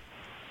all?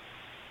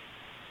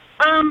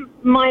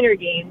 Minor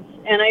gains,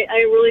 and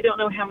I really don't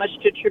know how much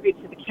to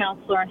attribute to the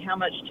counselor and how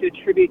much to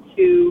attribute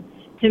to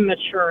him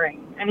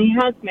maturing. And he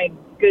has made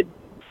good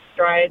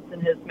strides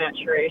in his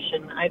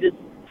maturation.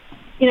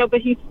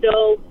 But he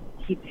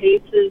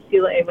paces.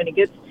 When he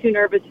gets too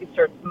nervous, he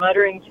starts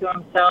muttering to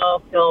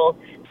himself. He'll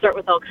start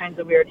with all kinds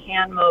of weird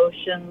hand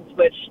motions,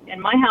 which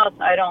in my house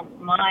I don't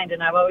mind,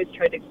 and I've always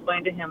tried to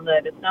explain to him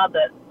that it's not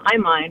that I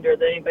mind or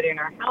that anybody in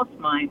our house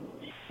minds.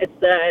 It's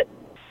that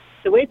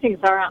the way things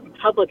are out in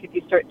public, if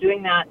you start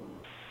doing that,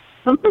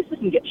 some person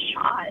can get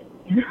shot,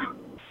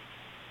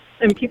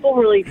 And people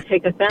really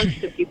take offense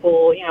to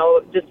people,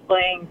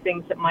 displaying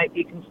things that might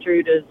be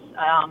construed as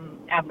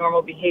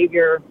abnormal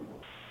behavior,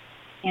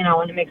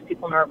 and it makes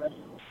people nervous.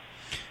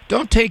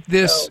 Don't take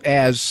this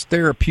as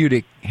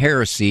therapeutic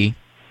heresy.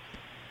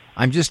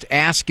 I'm just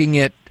asking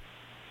it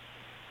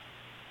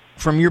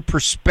from your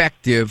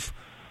perspective.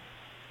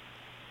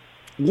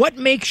 What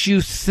makes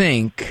you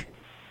think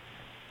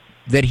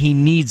that he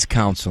needs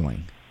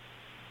counseling?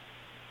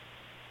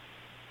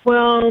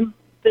 Well,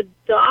 the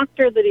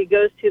doctor that he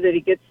goes to, that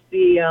he gets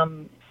the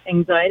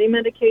anxiety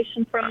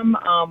medication from,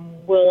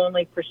 will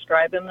only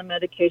prescribe him the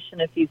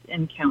medication if he's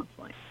in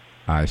counseling.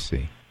 I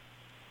see.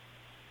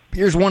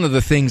 Here's one of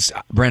the things,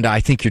 Brenda, I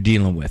think you're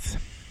dealing with.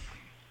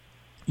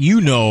 You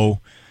know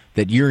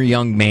that your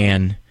young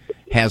man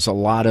has a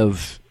lot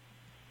of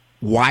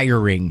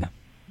wiring,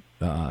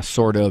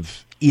 sort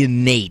of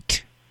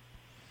innate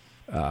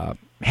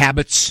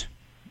habits,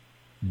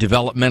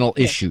 developmental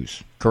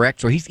issues,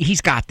 correct? So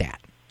he's got that.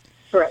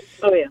 Correct.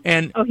 Oh, yeah.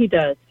 And he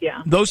does,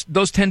 yeah.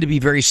 Those tend to be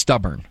very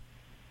stubborn,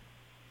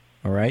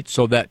 all right?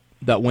 So that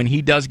when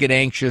he does get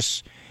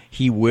anxious,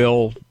 he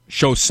will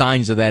show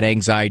signs of that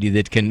anxiety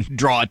that can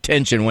draw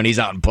attention when he's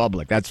out in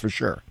public, that's for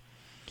sure.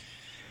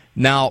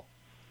 Now,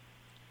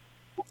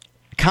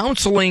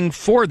 counseling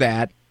for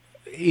that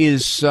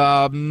is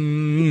marginally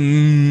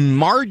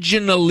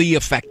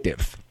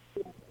effective.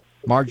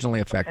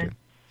 Marginally effective.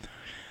 Okay.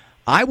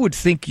 I would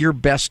think your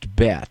best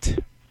bet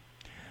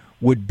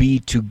would be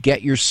to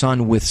get your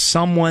son with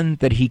someone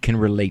that he can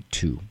relate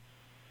to,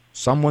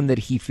 someone that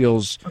he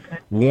feels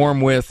warm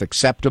with,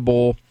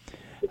 acceptable,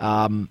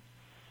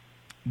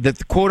 that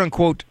the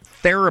quote-unquote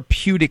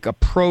therapeutic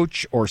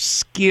approach or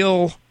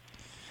skill.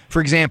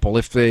 For example,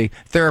 if the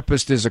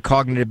therapist is a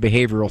cognitive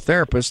behavioral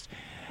therapist,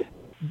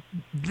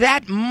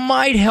 that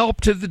might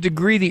help to the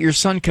degree that your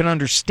son can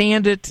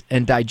understand it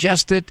and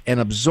digest it and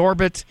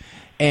absorb it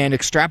and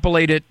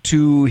extrapolate it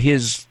to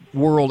his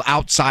world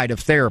outside of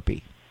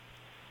therapy.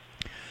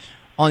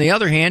 On the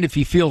other hand, if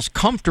he feels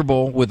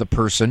comfortable with a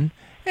person,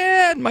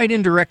 it might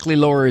indirectly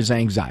lower his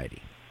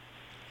anxiety.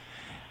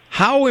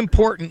 How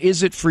important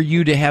is it for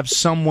you to have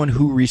someone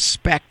who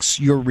respects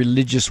your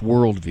religious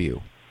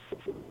worldview?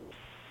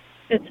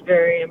 It's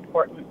very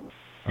important. Okay.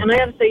 And I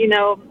have to say,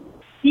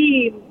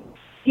 he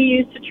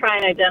used to try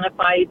and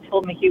identify. He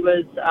told me he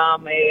was a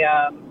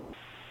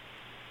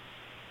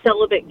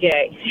celibate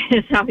gay,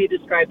 is how he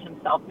described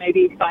himself,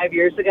 maybe 5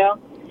 years ago.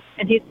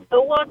 And he's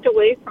so walked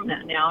away from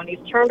that now, and he's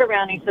turned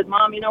around and he said,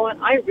 Mom, you know what?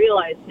 I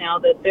realize now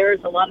that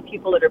there's a lot of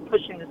people that are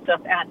pushing this stuff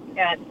at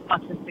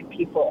autistic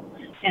people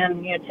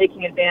and,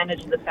 taking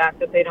advantage of the fact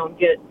that they don't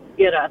get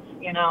us,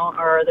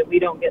 or that we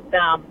don't get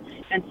them.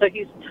 And so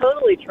he's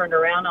totally turned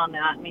around on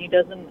that, and he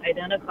doesn't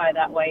identify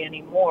that way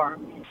anymore.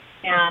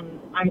 And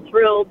I'm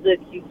thrilled that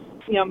he's,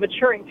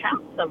 maturing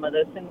past some of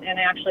this and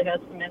actually has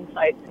some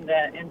insights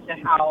into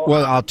how...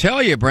 Well, I'll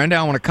tell you, Brenda,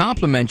 I want to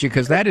compliment you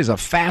because that is a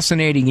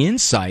fascinating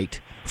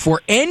insight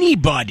for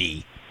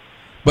anybody.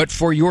 But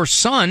for your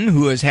son,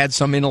 who has had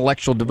some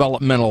intellectual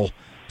developmental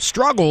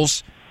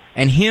struggles,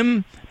 and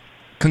him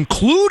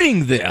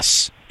concluding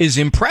this is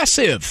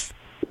impressive.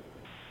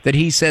 That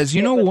he says,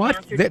 you know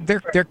what,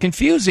 they're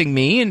confusing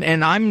me,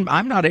 and I'm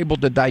not able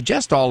to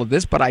digest all of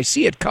this, but I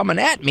see it coming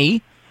at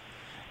me.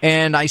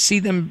 And I see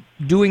them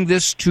doing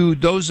this to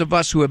those of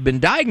us who have been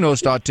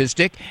diagnosed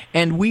autistic,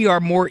 and we are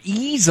more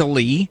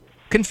easily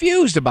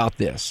confused about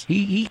this.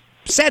 He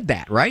said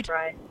that, right?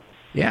 Right.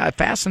 Yeah,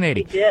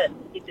 fascinating.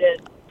 He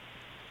did.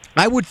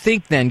 I would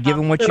think then,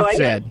 given what you've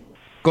said...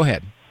 Go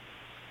ahead.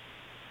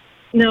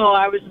 No,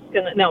 I was just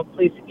going to... No,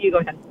 please, you go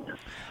ahead.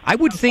 I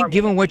would think,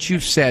 given what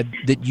you've said,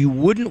 that you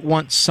wouldn't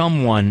want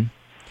someone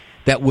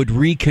that would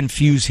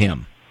reconfuse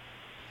him.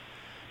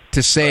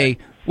 To say...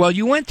 Well,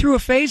 you went through a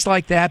phase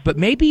like that, but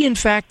maybe, in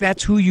fact,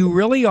 that's who you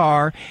really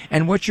are,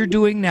 and what you're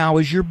doing now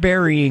is you're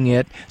burying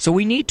it. So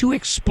we need to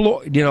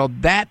explore,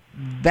 that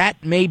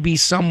may be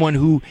someone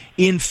who,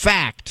 in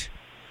fact,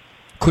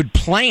 could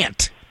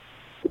plant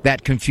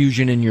that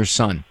confusion in your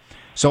son.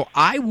 So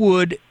I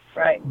would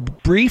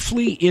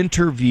briefly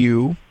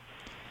interview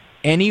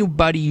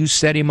anybody you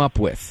set him up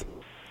with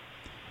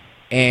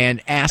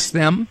and ask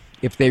them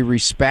if they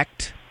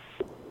respect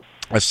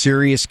a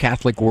serious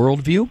Catholic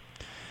worldview.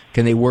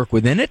 Can they work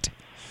within it?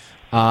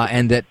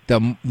 And that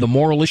the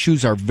moral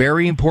issues are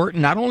very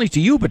important, not only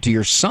to you, but to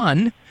your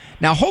son.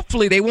 Now,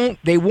 hopefully they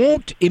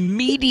won't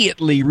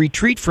immediately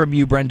retreat from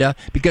you, Brenda,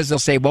 because they'll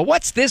say, well,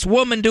 what's this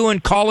woman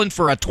doing calling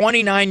for a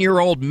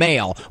 29-year-old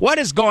male? What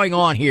is going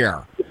on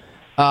here?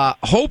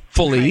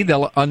 Hopefully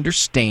they'll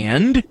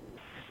understand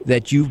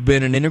that you've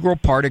been an integral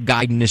part of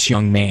guiding this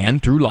young man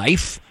through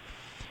life.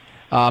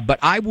 But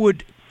I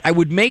would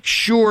make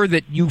sure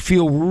that you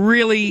feel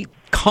really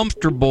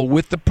comfortable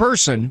with the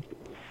person,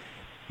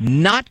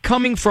 not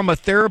coming from a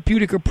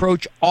therapeutic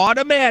approach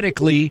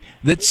automatically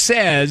that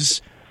says,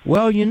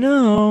 well,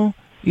 you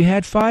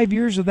had 5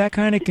 years of that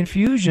kind of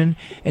confusion,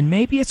 and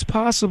maybe it's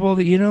possible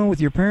that, with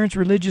your parents'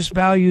 religious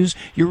values,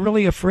 you're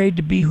really afraid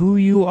to be who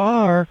you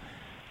are.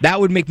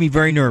 That would make me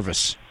very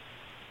nervous.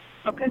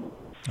 Okay.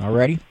 All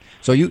righty.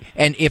 So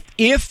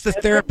if the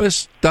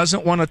therapist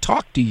doesn't want to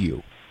talk to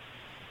you,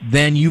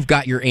 then you've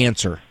got your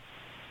answer.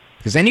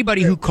 Because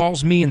anybody who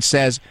calls me and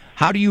says,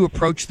 how do you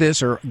approach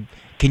this, or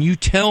can you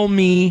tell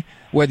me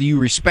whether you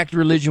respect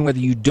religion, whether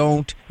you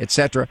don't,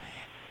 etc.,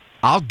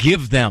 I'll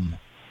give them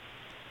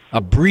a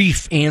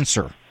brief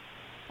answer.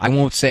 I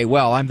won't say,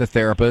 well, I'm the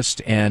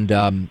therapist,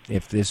 and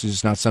if this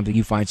is not something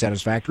you find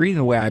satisfactory in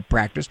the way I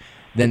practice,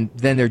 then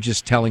they're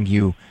just telling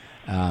you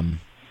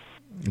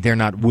they're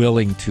not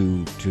willing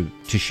to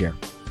share.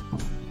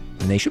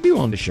 And they should be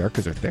willing to share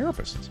because they're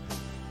therapists.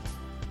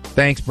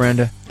 Thanks,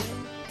 Brenda.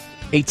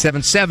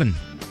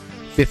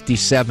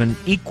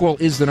 877-57-EQUAL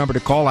is the number to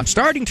call. I'm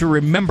starting to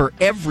remember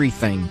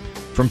everything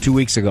from 2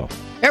 weeks ago.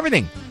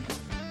 Everything.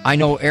 I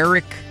know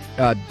Eric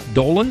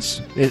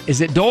Dolan's. Is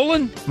it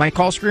Dolan? My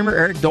call screamer,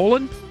 Eric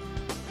Dolan?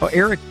 Oh,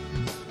 Eric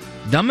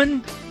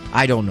Dumman?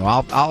 I don't know.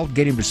 I'll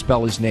get him to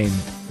spell his name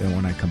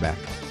when I come back.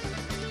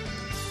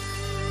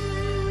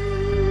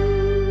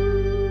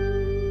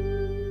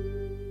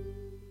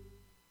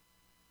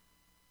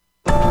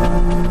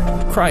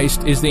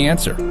 Christ is the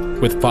answer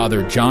with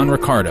Father John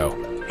Riccardo.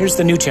 Here's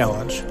the new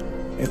challenge.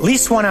 At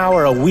least 1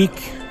 hour a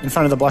week in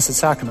front of the Blessed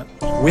Sacrament,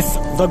 with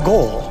the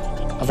goal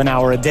of an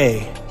hour a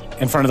day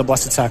in front of the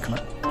Blessed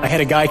Sacrament. I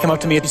had a guy come up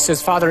to me and he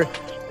says, Father,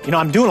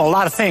 I'm doing a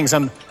lot of things.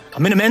 I'm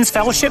in a men's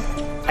fellowship.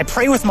 I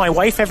pray with my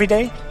wife every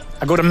day.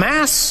 I go to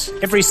Mass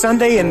every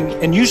Sunday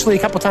and usually a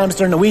couple times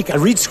during the week. I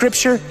read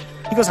Scripture.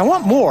 He goes, I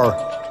want more.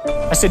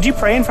 I said, do you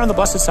pray in front of the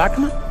Blessed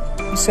Sacrament?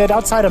 He said,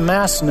 outside of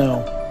Mass,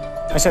 no.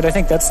 I said, I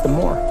think that's the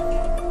more.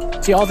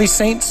 See, all these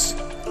saints,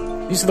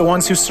 these are the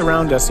ones who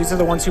surround us. These are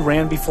the ones who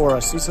ran before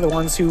us. These are the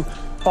ones who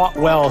fought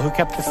well, who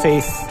kept the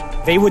faith.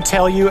 They would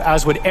tell you,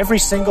 as would every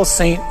single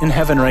saint in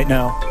heaven right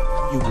now,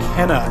 you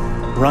cannot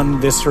run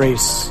this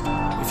race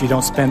if you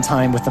don't spend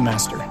time with the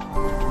Master.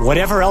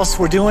 Whatever else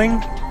we're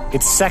doing,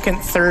 it's second,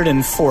 third,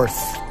 and fourth.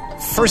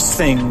 First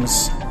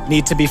things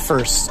need to be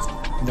first.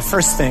 And the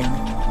first thing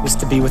is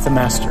to be with the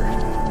Master.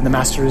 And the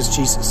Master is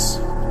Jesus.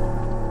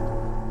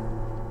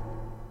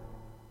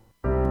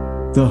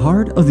 The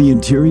Heart of the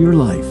Interior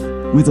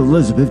Life with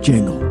Elizabeth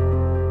Jangle.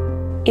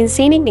 In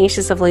St.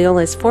 Ignatius of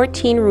Loyola's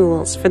 14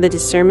 rules for the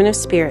discernment of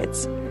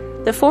spirits,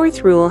 the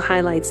fourth rule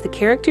highlights the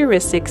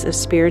characteristics of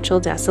spiritual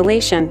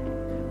desolation.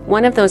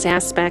 One of those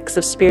aspects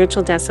of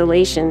spiritual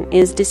desolation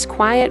is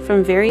disquiet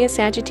from various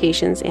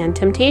agitations and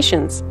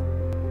temptations.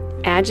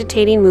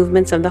 Agitating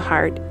movements of the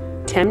heart,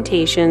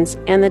 temptations,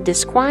 and the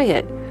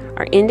disquiet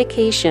are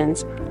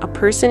indications a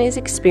person is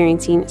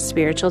experiencing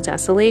spiritual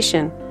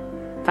desolation.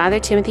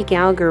 Father Timothy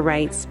Gallagher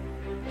writes,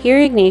 here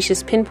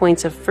Ignatius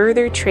pinpoints a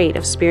further trait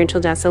of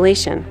spiritual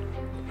desolation.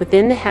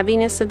 Within the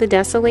heaviness of the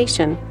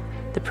desolation,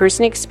 the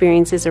person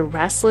experiences a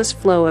restless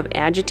flow of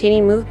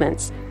agitating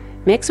movements,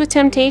 mixed with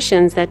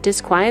temptations that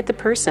disquiet the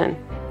person.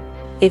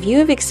 If you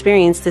have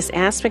experienced this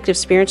aspect of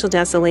spiritual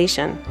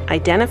desolation,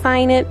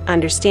 identifying it,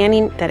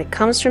 understanding that it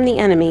comes from the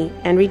enemy,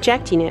 and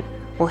rejecting it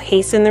will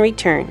hasten the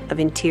return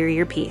of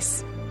interior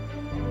peace.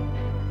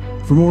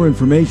 For more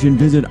information,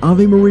 visit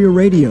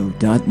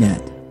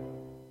AveMariaRadio.net.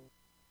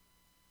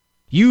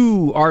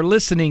 You are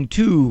listening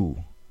to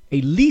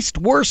a least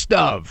worst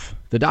of.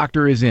 The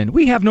Doctor is in.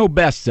 We have no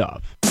best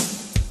of.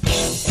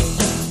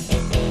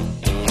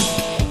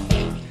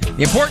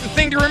 The important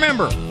thing to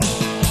remember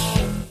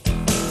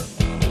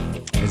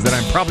is that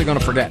I'm probably going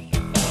to forget.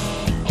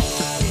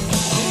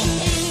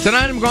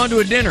 Tonight I'm going to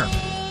a dinner.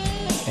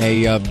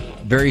 A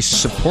very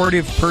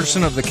supportive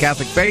person of the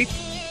Catholic faith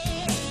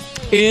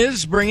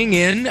is bringing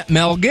in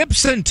Mel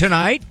Gibson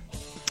tonight.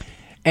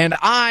 And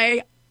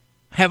I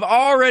have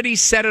already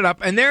set it up.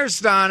 And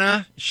there's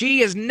Donna. She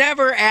has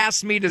never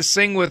asked me to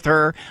sing with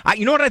her.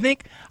 You know what I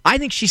think? I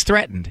think she's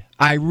threatened.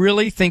 I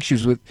really think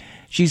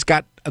she's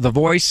got the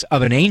voice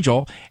of an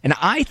angel. And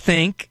I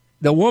think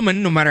the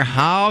woman, no matter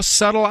how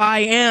subtle I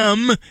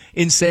am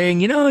in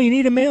saying, you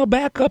need a male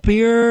backup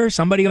here,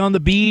 somebody on the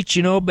beach,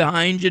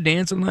 behind you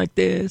dancing like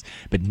this.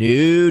 But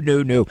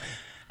no.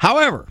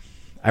 However,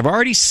 I've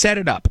already set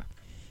it up.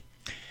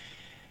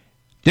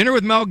 Dinner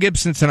with Mel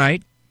Gibson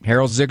tonight.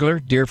 Harold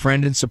Ziegler, dear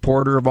friend and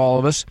supporter of all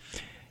of us,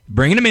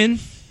 bringing him in.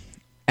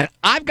 And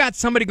I've got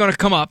somebody going to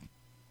come up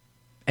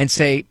and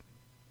say,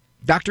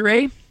 Dr.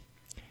 A,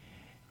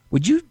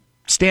 would you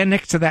stand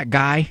next to that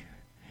guy?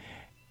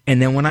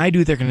 And then when I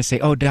do, they're going to say,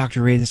 oh,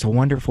 Dr. A, that's a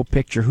wonderful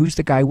picture. Who's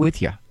the guy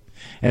with you?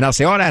 And I'll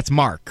say, oh, that's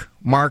Mark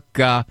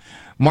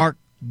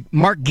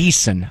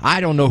Geeson. I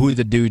don't know who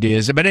the dude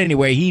is. But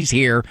anyway, he's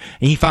here,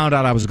 and he found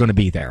out I was going to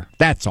be there.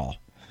 That's all.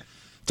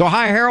 So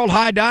hi, Harold.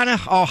 Hi, Donna.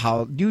 Oh,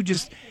 how you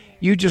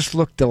just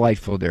look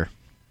delightful there.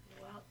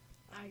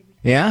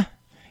 Yeah?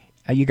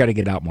 You got to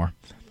get out more.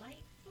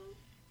 Delightful?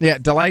 Yeah,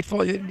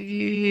 delightful.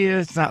 Yeah,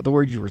 it's not the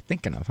word you were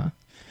thinking of, huh?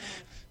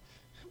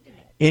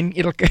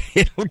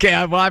 Okay,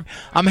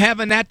 I'm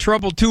having that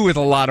trouble, too, with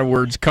a lot of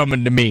words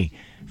coming to me,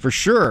 for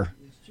sure.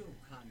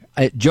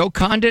 Joe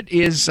Condit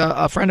is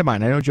a friend of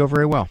mine. I know Joe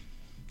very well.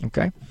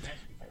 Okay?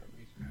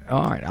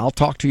 All right, I'll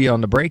talk to you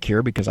on the break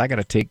here because I got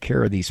to take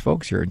care of these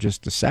folks here in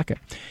just a second.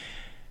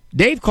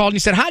 Dave called and he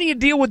said, how do you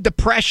deal with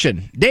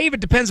depression? Dave, it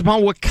depends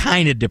upon what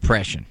kind of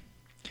depression.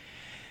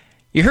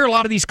 You hear a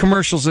lot of these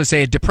commercials that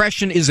say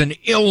depression is an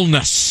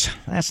illness.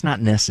 That's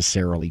not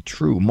necessarily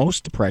true.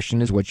 Most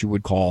depression is what you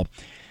would call,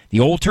 the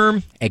old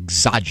term,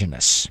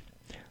 exogenous.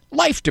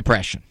 Life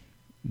depression.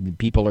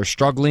 People are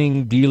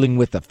struggling, dealing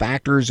with the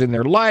factors in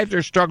their life.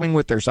 They're struggling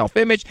with their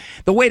self-image.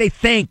 The way they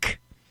think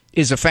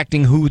is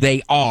affecting who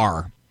they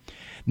are.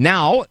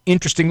 Now,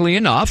 interestingly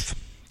enough,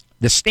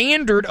 the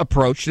standard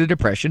approach to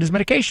depression is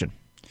medication.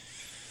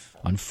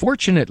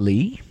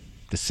 Unfortunately,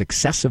 the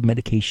success of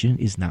medication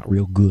is not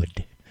real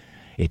good.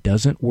 It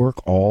doesn't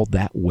work all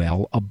that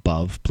well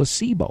above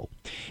placebo.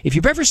 If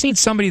you've ever seen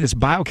somebody that's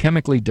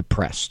biochemically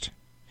depressed,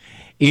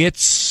 I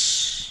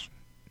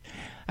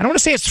don't want to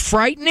say it's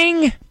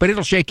frightening, but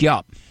it'll shake you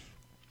up.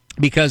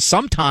 Because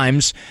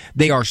sometimes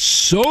they are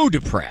so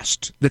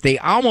depressed that they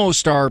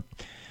almost are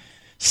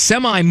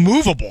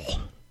semi-movable.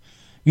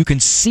 You can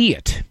see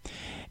it.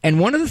 And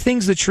one of the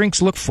things that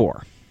shrinks look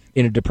for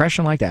in a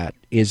depression like that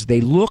is they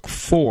look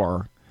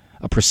for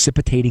a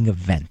precipitating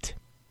event.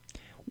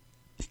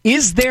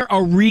 Is there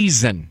a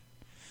reason?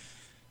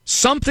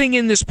 Something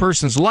in this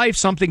person's life,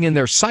 something in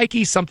their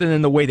psyche, something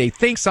in the way they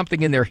think,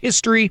 something in their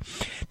history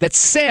that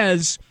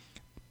says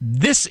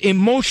this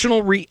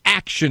emotional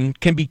reaction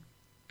can be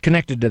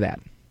connected to that.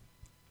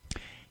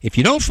 If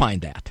you don't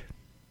find that,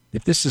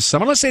 if this is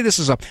someone, let's say this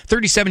is a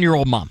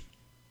 37-year-old mom.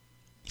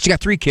 She got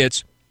 3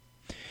 kids.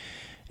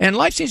 And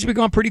life seems to be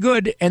going pretty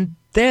good, and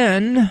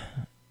then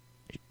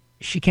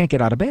she can't get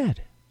out of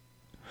bed.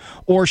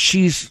 Or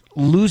she's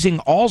losing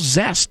all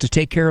zest to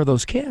take care of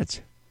those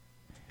kids.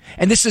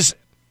 And this is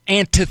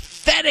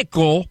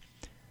antithetical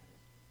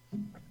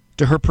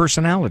to her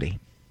personality.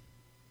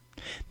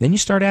 Then you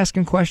start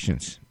asking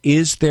questions.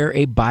 Is there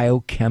a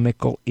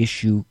biochemical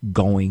issue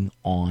going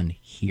on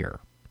here?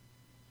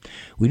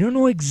 We don't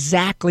know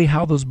exactly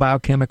how those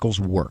biochemicals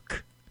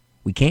work.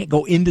 We can't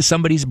go into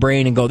somebody's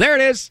brain and go, there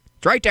it is,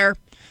 it's right there.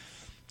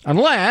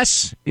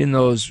 Unless, in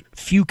those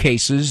few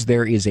cases,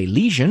 there is a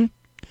lesion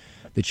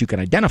that you can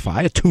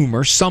identify, a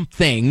tumor,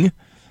 something,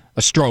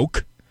 a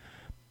stroke.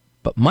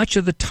 But much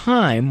of the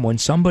time, when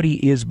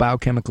somebody is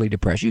biochemically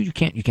depressed, you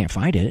can't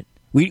find it.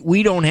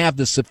 We don't have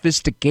the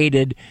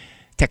sophisticated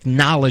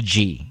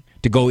technology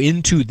to go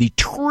into the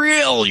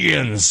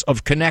trillions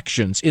of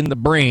connections in the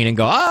brain and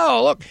go,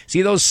 oh, look,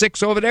 see those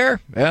 6 over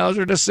there? Well, those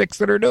are the 6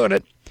 that are doing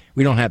it.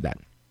 We don't have that.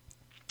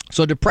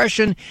 So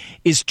depression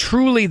is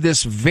truly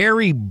this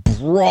very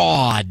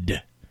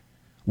broad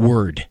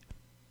word.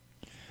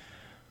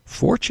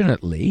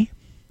 Fortunately,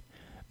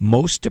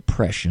 most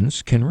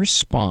depressions can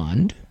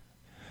respond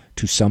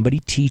to somebody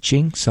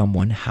teaching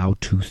someone how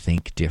to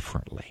think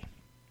differently.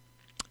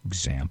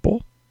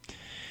 Example,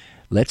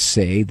 let's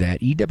say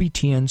that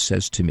EWTN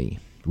says to me,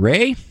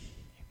 Ray,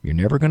 you're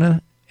never going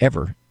to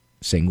ever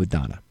sing with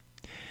Donna.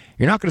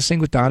 You're not going to sing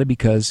with Donna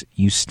because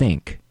you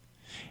stink.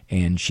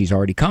 And she's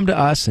already come to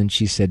us and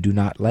she said, do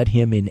not let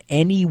him in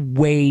any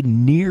way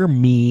near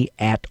me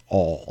at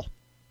all.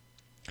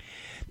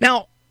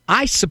 Now,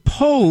 I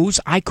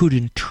suppose I could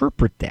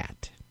interpret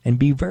that and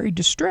be very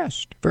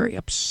distressed, very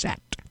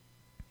upset.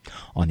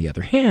 On the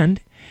other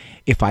hand,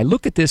 if I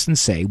look at this and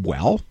say,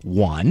 well,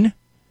 1,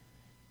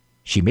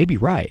 she may be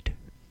right.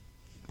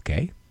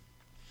 Okay.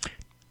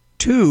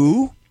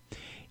 2,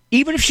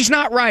 even if she's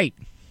not right,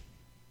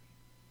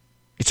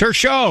 it's her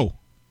show.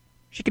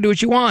 She can do what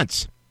she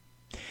wants.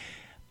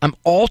 I'm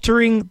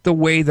altering the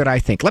way that I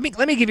think. Let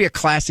me give you a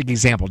classic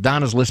example.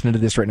 Donna's listening to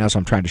this right now, so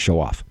I'm trying to show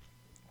off.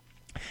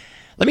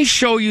 Let me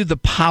show you the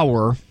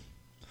power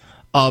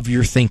of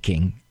your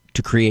thinking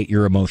to create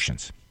your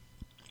emotions.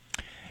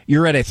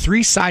 You're at a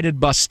 3-sided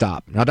bus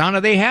stop. Now,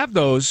 Donna, they have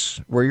those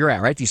where you're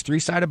at, right? These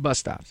 3-sided bus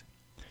stops.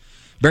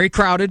 Very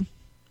crowded.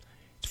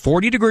 It's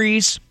 40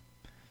 degrees.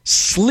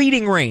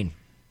 Sleeting rain.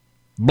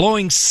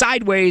 Blowing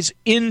sideways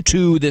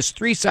into this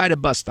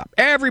 3-sided bus stop.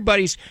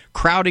 Everybody's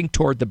crowding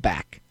toward the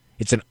back.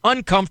 It's an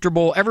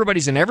uncomfortable,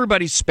 everybody's in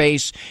everybody's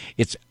space.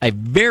 It's a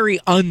very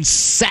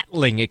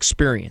unsettling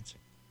experience.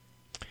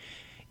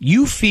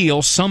 You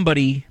feel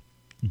somebody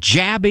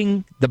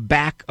jabbing the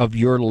back of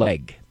your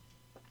leg.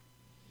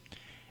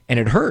 And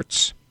it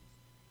hurts.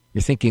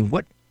 You're thinking,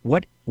 what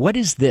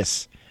is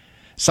this?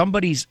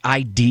 Somebody's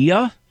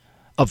idea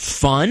of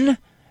fun?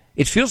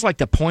 It feels like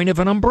the point of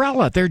an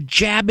umbrella. They're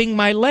jabbing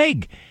my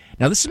leg.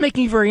 Now, this is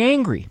making me very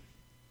angry.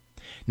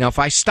 Now, if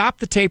I stop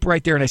the tape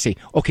right there and I say,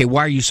 okay,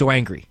 why are you so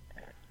angry?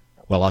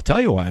 Well, I'll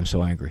tell you why I'm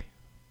so angry.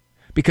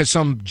 Because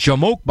some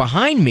jamoke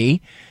behind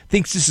me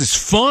thinks this is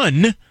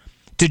fun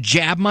to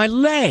jab my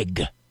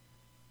leg.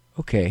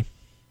 Okay,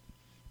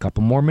 a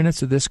couple more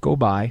minutes of this go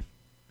by.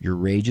 Your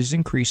rage is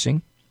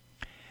increasing.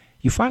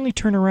 You finally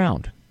turn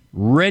around,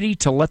 ready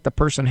to let the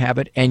person have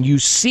it, and you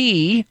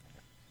see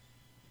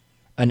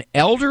an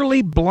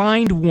elderly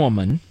blind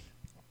woman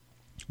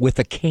with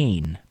a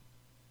cane.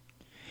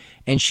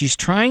 And she's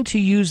trying to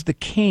use the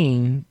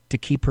cane to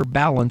keep her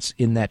balance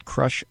in that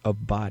crush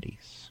of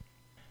bodies.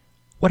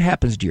 What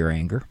happens to your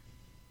anger?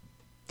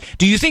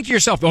 Do you think to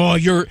yourself, oh,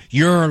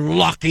 you're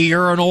lucky,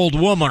 you're an old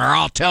woman, or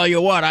I'll tell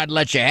you what, I'd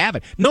let you have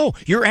it? No,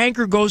 your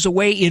anger goes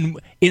away in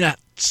a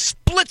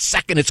split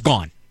second, it's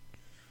gone.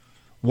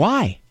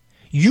 Why?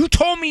 You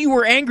told me you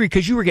were angry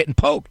because you were getting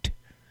poked.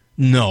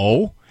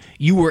 No,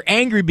 you were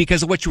angry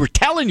because of what you were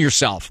telling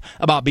yourself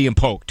about being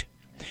poked.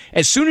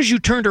 As soon as you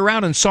turned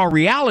around and saw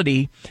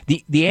reality,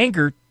 the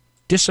anger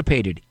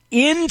dissipated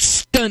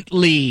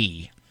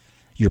instantly.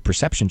 Your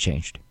perception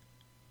changed.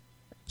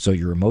 So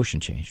your emotion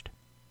changed.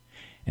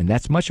 And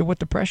that's much of what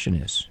depression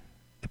is.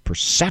 The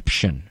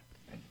perception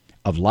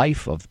of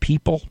life, of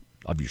people,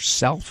 of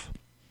yourself.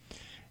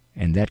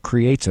 And that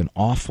creates an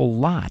awful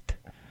lot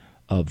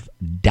of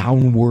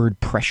downward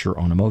pressure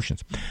on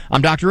emotions.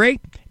 I'm Dr. Ray.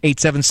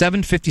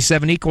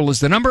 877-57-EQUAL is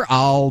the number.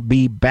 I'll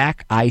be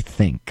back, I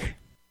think.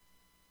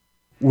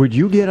 Would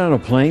you get on a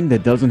plane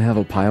that doesn't have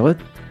a pilot?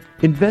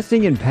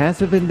 Investing in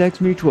passive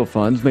index mutual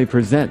funds may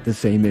present the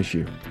same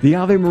issue. The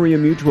Ave Maria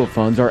mutual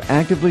funds are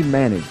actively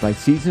managed by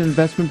seasoned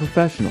investment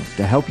professionals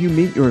to help you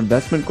meet your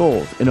investment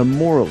goals in a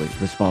morally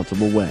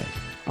responsible way.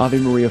 Ave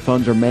Maria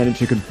funds are managed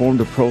to conform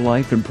to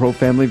pro-life and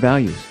pro-family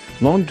values.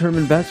 Long-term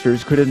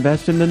investors could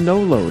invest in the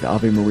no-load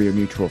Ave Maria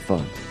mutual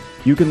funds.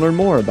 You can learn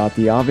more about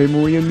the Ave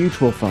Maria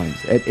mutual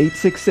funds at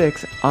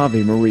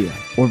 866-AVE-MARIA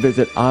or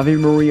visit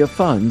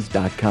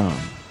AveMariaFunds.com.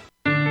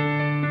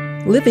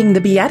 Living the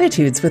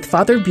Beatitudes with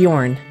Father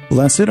Bjorn.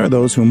 Blessed are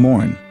those who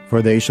mourn,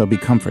 for they shall be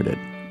comforted.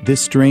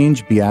 This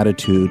strange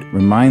beatitude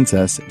reminds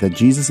us that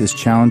Jesus is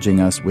challenging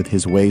us with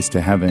his ways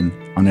to heaven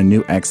on a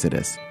new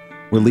exodus.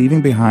 We're leaving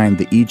behind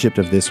the Egypt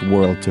of this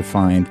world to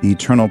find the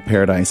eternal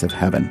paradise of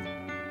heaven.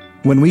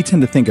 When we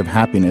tend to think of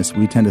happiness,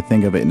 we tend to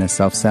think of it in a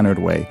self-centered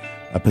way,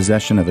 a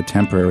possession of a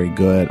temporary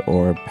good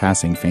or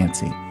passing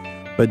fancy.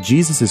 But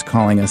Jesus is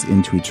calling us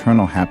into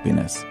eternal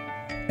happiness.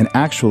 And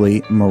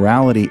actually,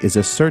 morality is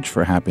a search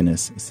for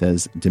happiness,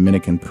 says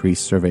Dominican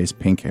priest Servais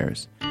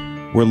Pinckaers.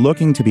 We're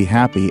looking to be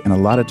happy, and a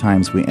lot of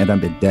times we end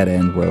up at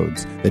dead-end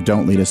roads that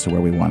don't lead us to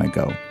where we want to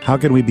go. How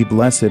can we be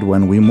blessed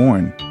when we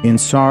mourn? In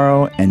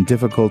sorrow and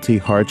difficulty,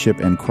 hardship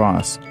and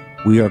cross,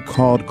 we are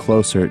called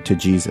closer to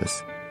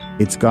Jesus.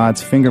 It's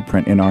God's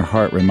fingerprint in our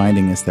heart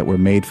reminding us that we're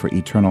made for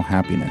eternal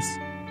happiness.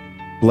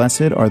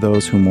 Blessed are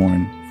those who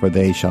mourn, for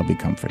they shall be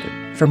comforted.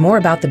 For more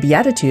about the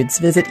Beatitudes,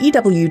 visit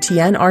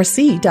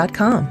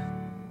EWTNRC.com.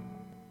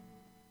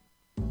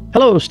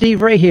 Hello,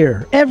 Steve Ray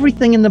here.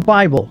 Everything in the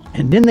Bible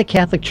and in the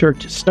Catholic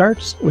Church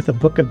starts with the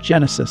book of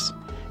Genesis.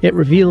 It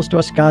reveals to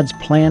us God's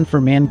plan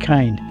for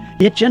mankind.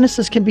 Yet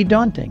Genesis can be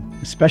daunting,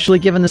 especially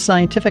given the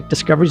scientific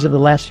discoveries of the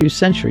last few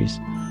centuries.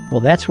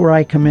 Well, that's where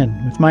I come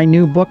in with my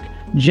new book,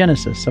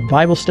 Genesis, a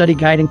Bible study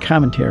guide and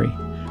commentary.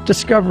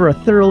 Discover a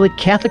thoroughly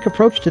Catholic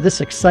approach to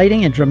this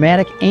exciting and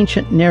dramatic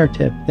ancient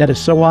narrative that is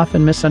so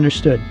often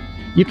misunderstood.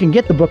 You can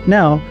get the book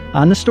now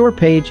on the store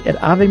page at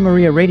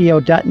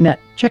AveMariaRadio.net.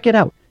 Check it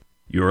out.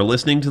 You're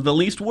listening to the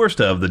least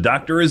worst of The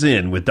Doctor Is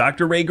In with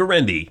Dr. Ray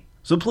Guarendi.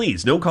 So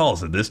please, no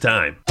calls at this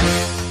time.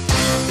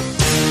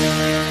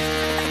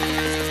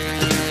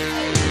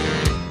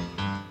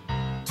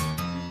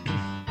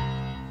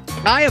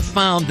 I have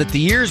found that the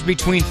years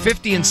between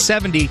 50 and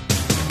 70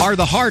 are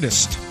the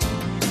hardest.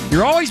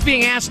 You're always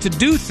being asked to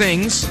do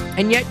things,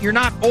 and yet you're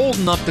not old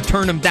enough to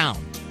turn them down.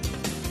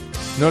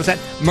 Notice that?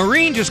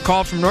 Maureen just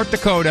called from North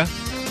Dakota.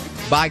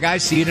 Bye,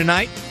 guys. See you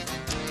tonight.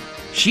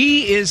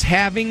 She is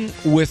having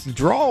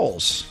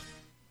withdrawals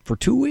for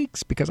 2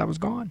 weeks because I was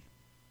gone.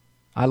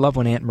 I love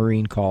when Aunt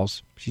Maureen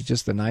calls. She's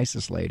just the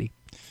nicest lady.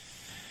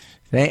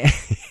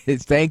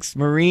 Thanks,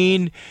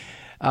 Maureen.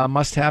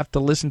 Must have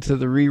to listen to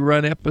the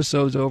rerun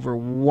episodes over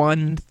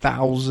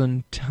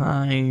 1,000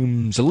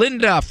 times.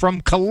 Linda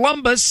from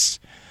Columbus.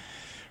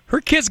 Her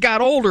kids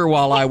got older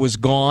while I was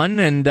gone,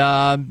 and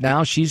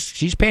now she's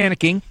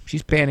panicking.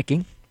 She's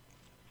panicking.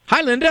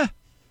 Hi, Linda.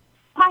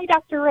 Hi,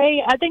 Dr.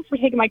 Ray. Thanks for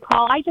taking my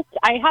call. I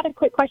had a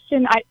quick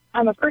question.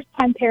 I'm a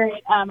first-time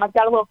parent. I've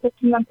got a little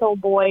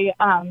 15-month-old boy,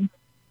 and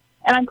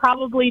I'm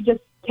probably just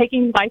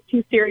taking life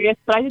too serious,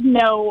 but I didn't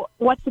know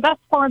what's the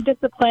best form of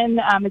discipline.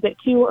 Is it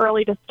too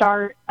early to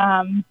start?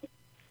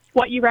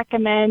 What you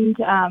recommend?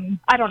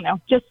 I don't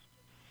know. Just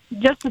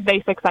the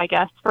basics, I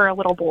guess, for a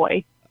little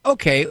boy.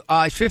 Okay,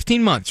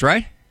 15 months,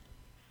 right?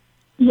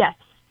 Yes.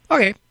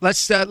 Okay,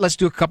 let's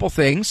do a couple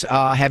things.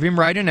 Have him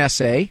write an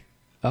essay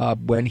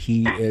when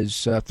he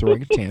is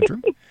throwing a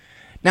tantrum.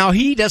 Now,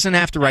 he doesn't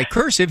have to write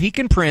cursive. He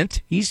can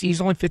print.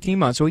 He's only 15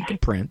 months, so he can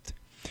print.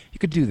 You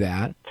could do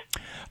that.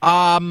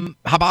 How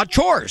about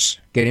chores?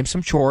 Get him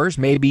some chores.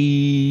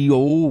 Maybe,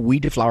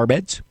 weed the flower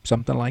beds,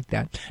 something like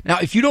that. Now,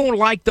 if you don't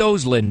like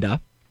those, Linda,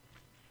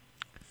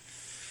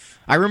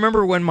 I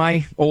remember when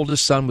my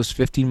oldest son was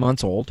 15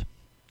 months old,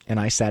 and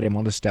I sat him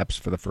on the steps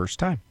for the first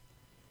time.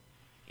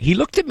 He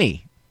looked at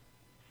me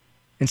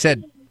and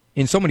said,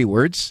 in so many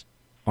words,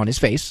 on his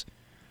face,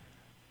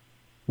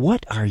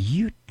 "What are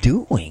you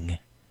doing?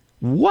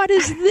 What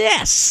is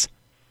this?"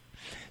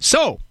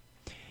 So,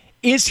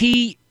 is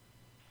he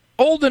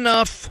old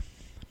enough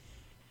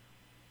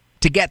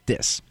to get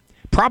this?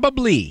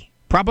 Probably.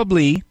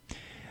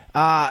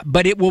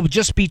 But it will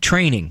just be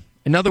training.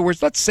 In other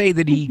words, let's say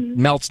that he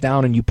melts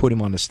down and you put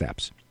him on the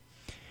steps.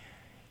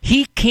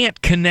 He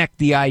can't connect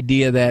the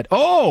idea that,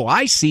 oh,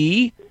 I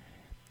see,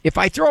 if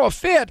I throw a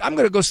fit, I'm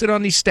going to go sit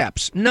on these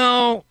steps.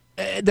 No,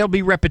 there'll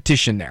be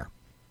repetition there.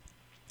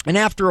 And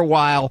after a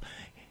while,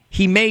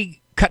 he may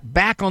cut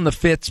back on the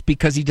fits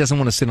because he doesn't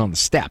want to sit on the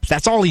steps.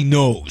 That's all he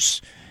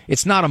knows.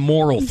 It's not a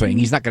moral thing.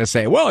 He's not going to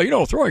say,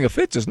 well, throwing a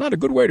fit is not a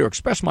good way to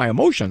express my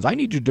emotions. I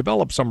need to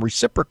develop some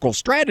reciprocal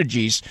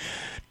strategies.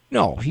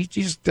 No, he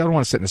just doesn't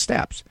want to sit in the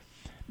steps.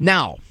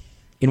 Now,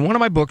 in one of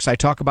my books, I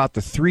talk about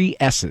the 3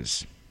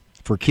 S's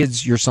for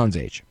kids your son's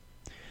age.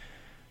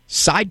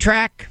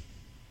 Sidetrack,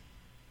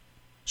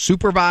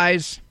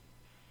 supervise,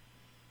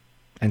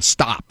 and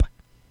stop.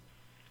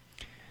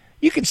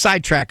 You can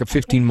sidetrack a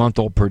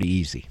 15-month-old pretty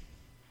easy.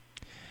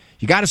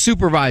 You got to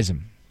supervise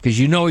him because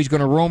you know he's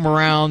going to roam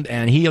around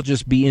and he'll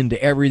just be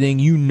into everything.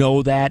 You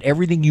know that.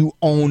 Everything you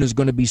own is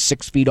going to be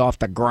 6 feet off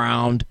the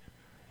ground.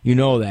 You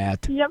know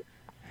that. Yep.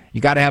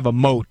 You got to have a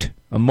moat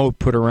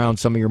put around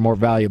some of your more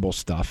valuable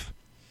stuff.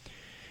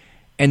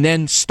 And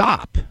then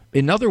stop.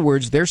 In other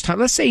words, there's time.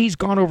 Let's say he's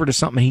gone over to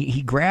something.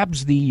 He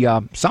grabs the,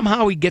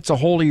 somehow he gets a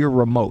hold of your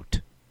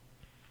remote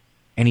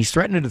and he's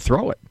threatening to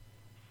throw it.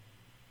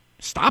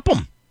 Stop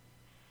him.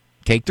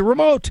 Take the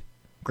remote.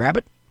 Grab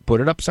it. Put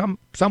it up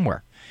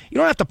somewhere. You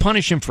don't have to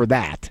punish him for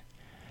that.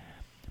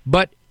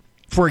 But,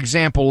 for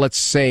example, let's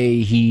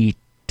say he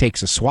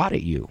takes a swat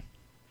at you.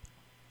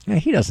 Now,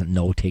 he doesn't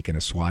know taking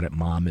a swat at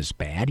Mom is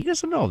bad. He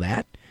doesn't know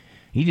that.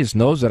 He just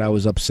knows that I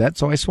was upset,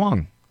 so I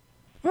swung.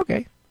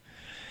 Okay.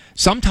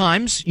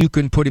 Sometimes you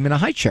can put him in a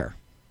high chair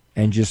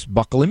and just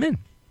buckle him in.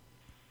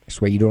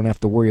 This way you don't have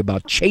to worry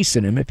about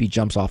chasing him if he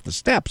jumps off the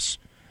steps.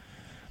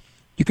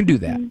 You can do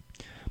that.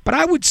 But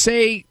I would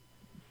say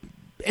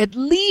at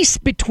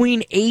least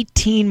between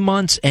 18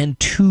 months and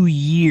 2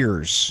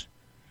 years,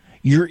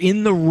 you're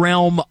in the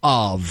realm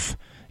of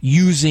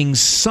using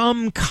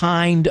some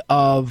kind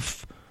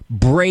of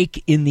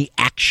break in the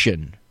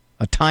action,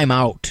 a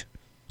timeout,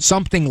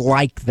 something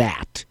like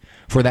that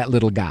for that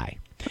little guy.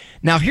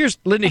 Now,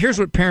 Linda, here's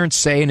what parents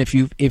say, and if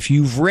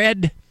you've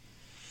read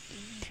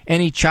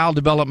any child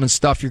development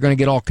stuff, you're going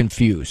to get all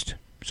confused.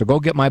 So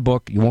go get my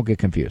book. You won't get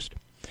confused.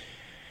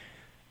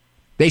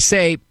 They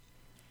say,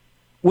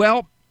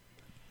 well,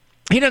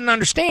 he doesn't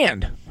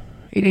understand.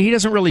 He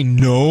doesn't really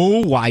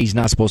know why he's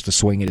not supposed to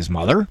swing at his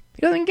mother.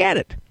 He doesn't get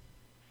it.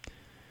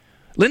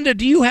 Linda,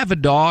 do you have a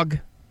dog?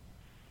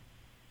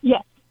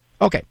 Yes.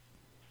 Okay.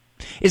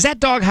 Is that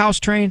dog house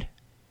trained?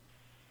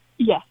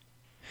 Yes.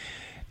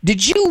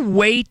 Did you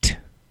wait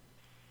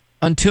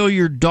until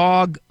your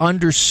dog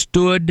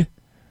understood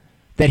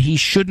that he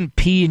shouldn't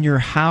pee in your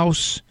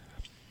house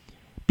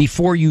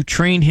before you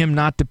trained him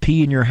not to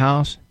pee in your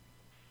house?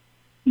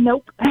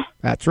 Nope.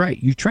 That's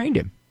right. You trained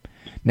him.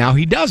 Now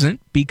he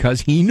doesn't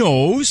because he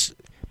knows,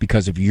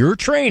 because of your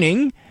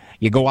training,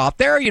 you go out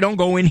there, you don't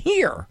go in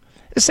here.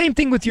 The same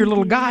thing with your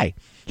little guy.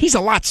 He's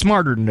a lot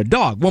smarter than a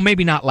dog. Well,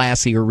 maybe not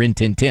Lassie or Rin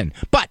Tin Tin,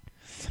 but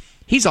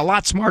he's a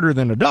lot smarter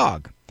than a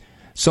dog.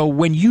 So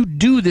when you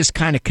do this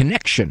kind of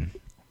connection,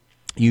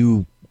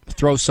 you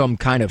throw some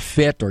kind of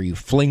fit or you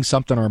fling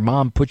something or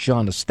Mom puts you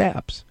on the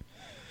steps,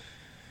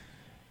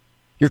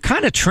 you're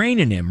kind of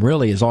training him,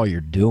 really, is all you're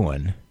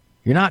doing.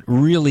 You're not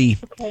really...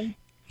 Okay.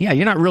 Yeah,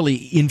 you're not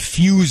really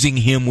infusing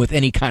him with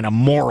any kind of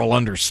moral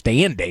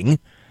understanding.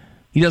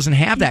 He doesn't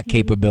have that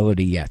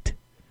capability yet.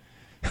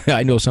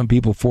 I know some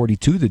people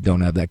 42 that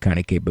don't have that kind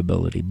of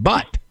capability.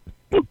 But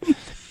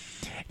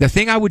the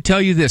thing I would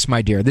tell you this,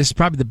 my dear, this is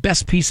probably the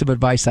best piece of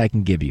advice I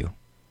can give you.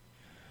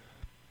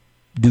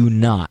 Do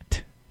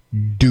not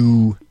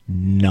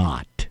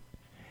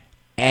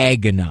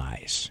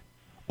agonize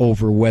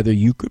over whether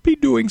you could be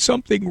doing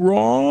something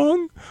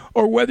wrong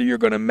or whether you're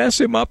going to mess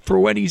him up for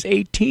when he's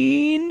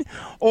 18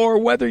 or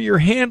whether you're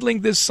handling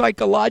this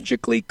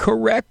psychologically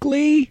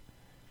correctly.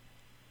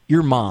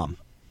 Your mom.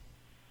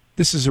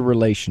 This is a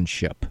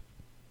relationship.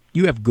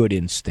 You have good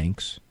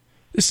instincts.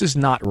 This is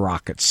not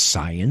rocket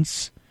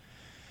science.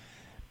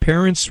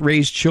 Parents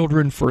raised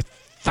children for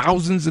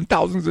thousands and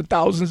thousands and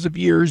thousands of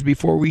years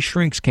before we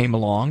shrinks came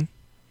along.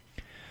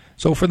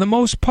 So for the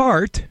most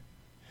part,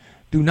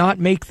 do not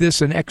make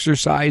this an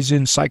exercise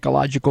in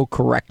psychological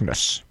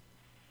correctness.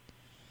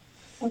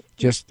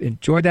 Just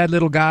enjoy that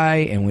little guy,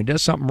 and when he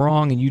does something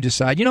wrong and you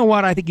decide, you know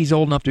what, I think he's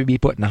old enough to be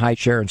put in a high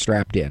chair and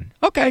strapped in.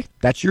 Okay,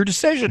 that's your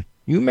decision.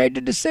 You made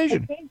the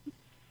decision. Okay.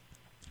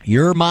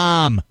 Your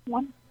mom.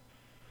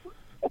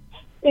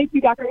 Thank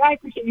you, Doctor. I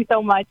appreciate you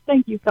so much.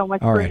 Thank you so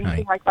much for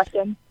answering my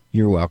question.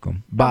 You're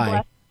welcome.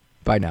 Bye.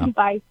 Bye now.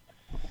 Bye.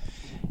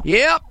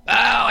 Yep.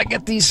 I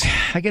get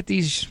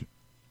these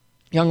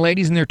young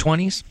ladies in their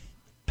 20s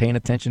paying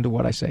attention to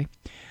what I say.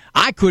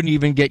 I couldn't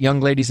even get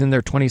young ladies in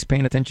their 20s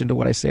paying attention to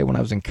what I say when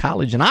I was in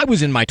college, and I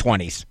was in my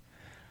 20s.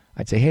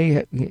 I'd say,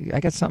 hey, I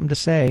got something to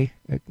say.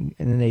 And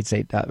then they'd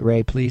say,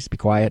 Ray, please be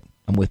quiet.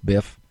 I'm with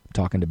Biff. I'm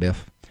talking to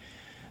Biff.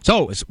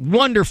 So it's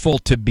wonderful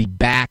to be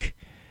back.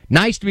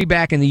 Nice to be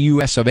back in the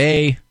U.S. of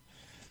A.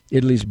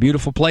 Italy's a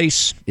beautiful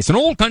place. It's an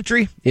old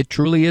country. It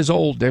truly is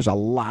old. There's a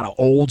lot of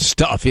old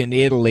stuff in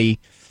Italy.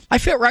 I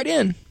fit right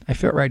in.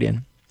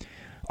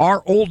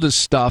 Our oldest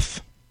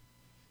stuff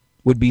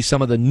would be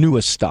some of the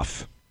newest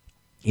stuff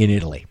in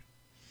Italy.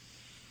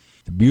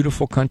 The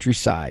beautiful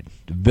countryside,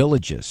 the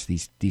villages,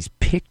 these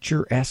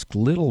picturesque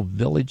little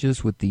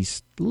villages with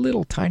these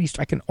little tiny...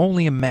 I can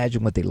only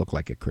imagine what they look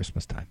like at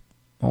Christmas time.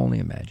 Only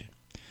imagine.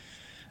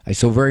 I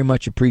so very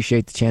much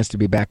appreciate the chance to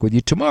be back with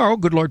you. Tomorrow,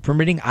 good Lord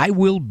permitting, I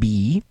will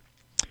be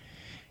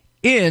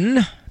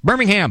in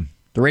Birmingham,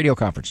 the radio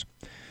conference.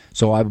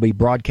 So I will be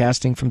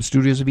broadcasting from the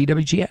studios of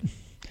EWTN.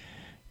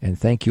 And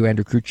thank you,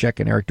 Andrew Kruchek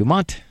and Eric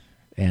Dumont.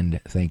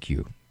 And thank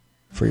you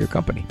for your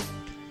company.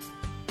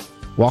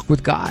 Walk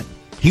with God.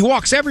 He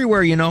walks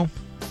everywhere, you know.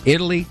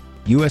 Italy,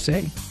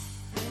 USA,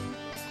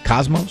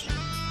 Cosmos.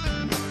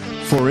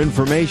 For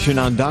information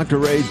on Dr.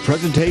 Ray's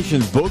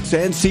presentations, books,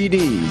 and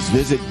CDs,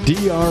 visit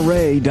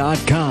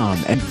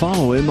drray.com and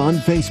follow him on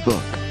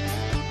Facebook.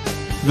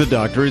 The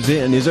Doctor is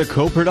In is a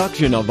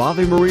co-production of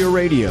Ave Maria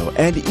Radio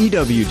and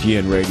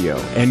EWTN Radio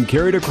and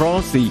carried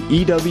across the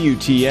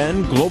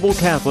EWTN Global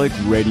Catholic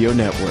Radio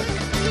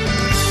Network.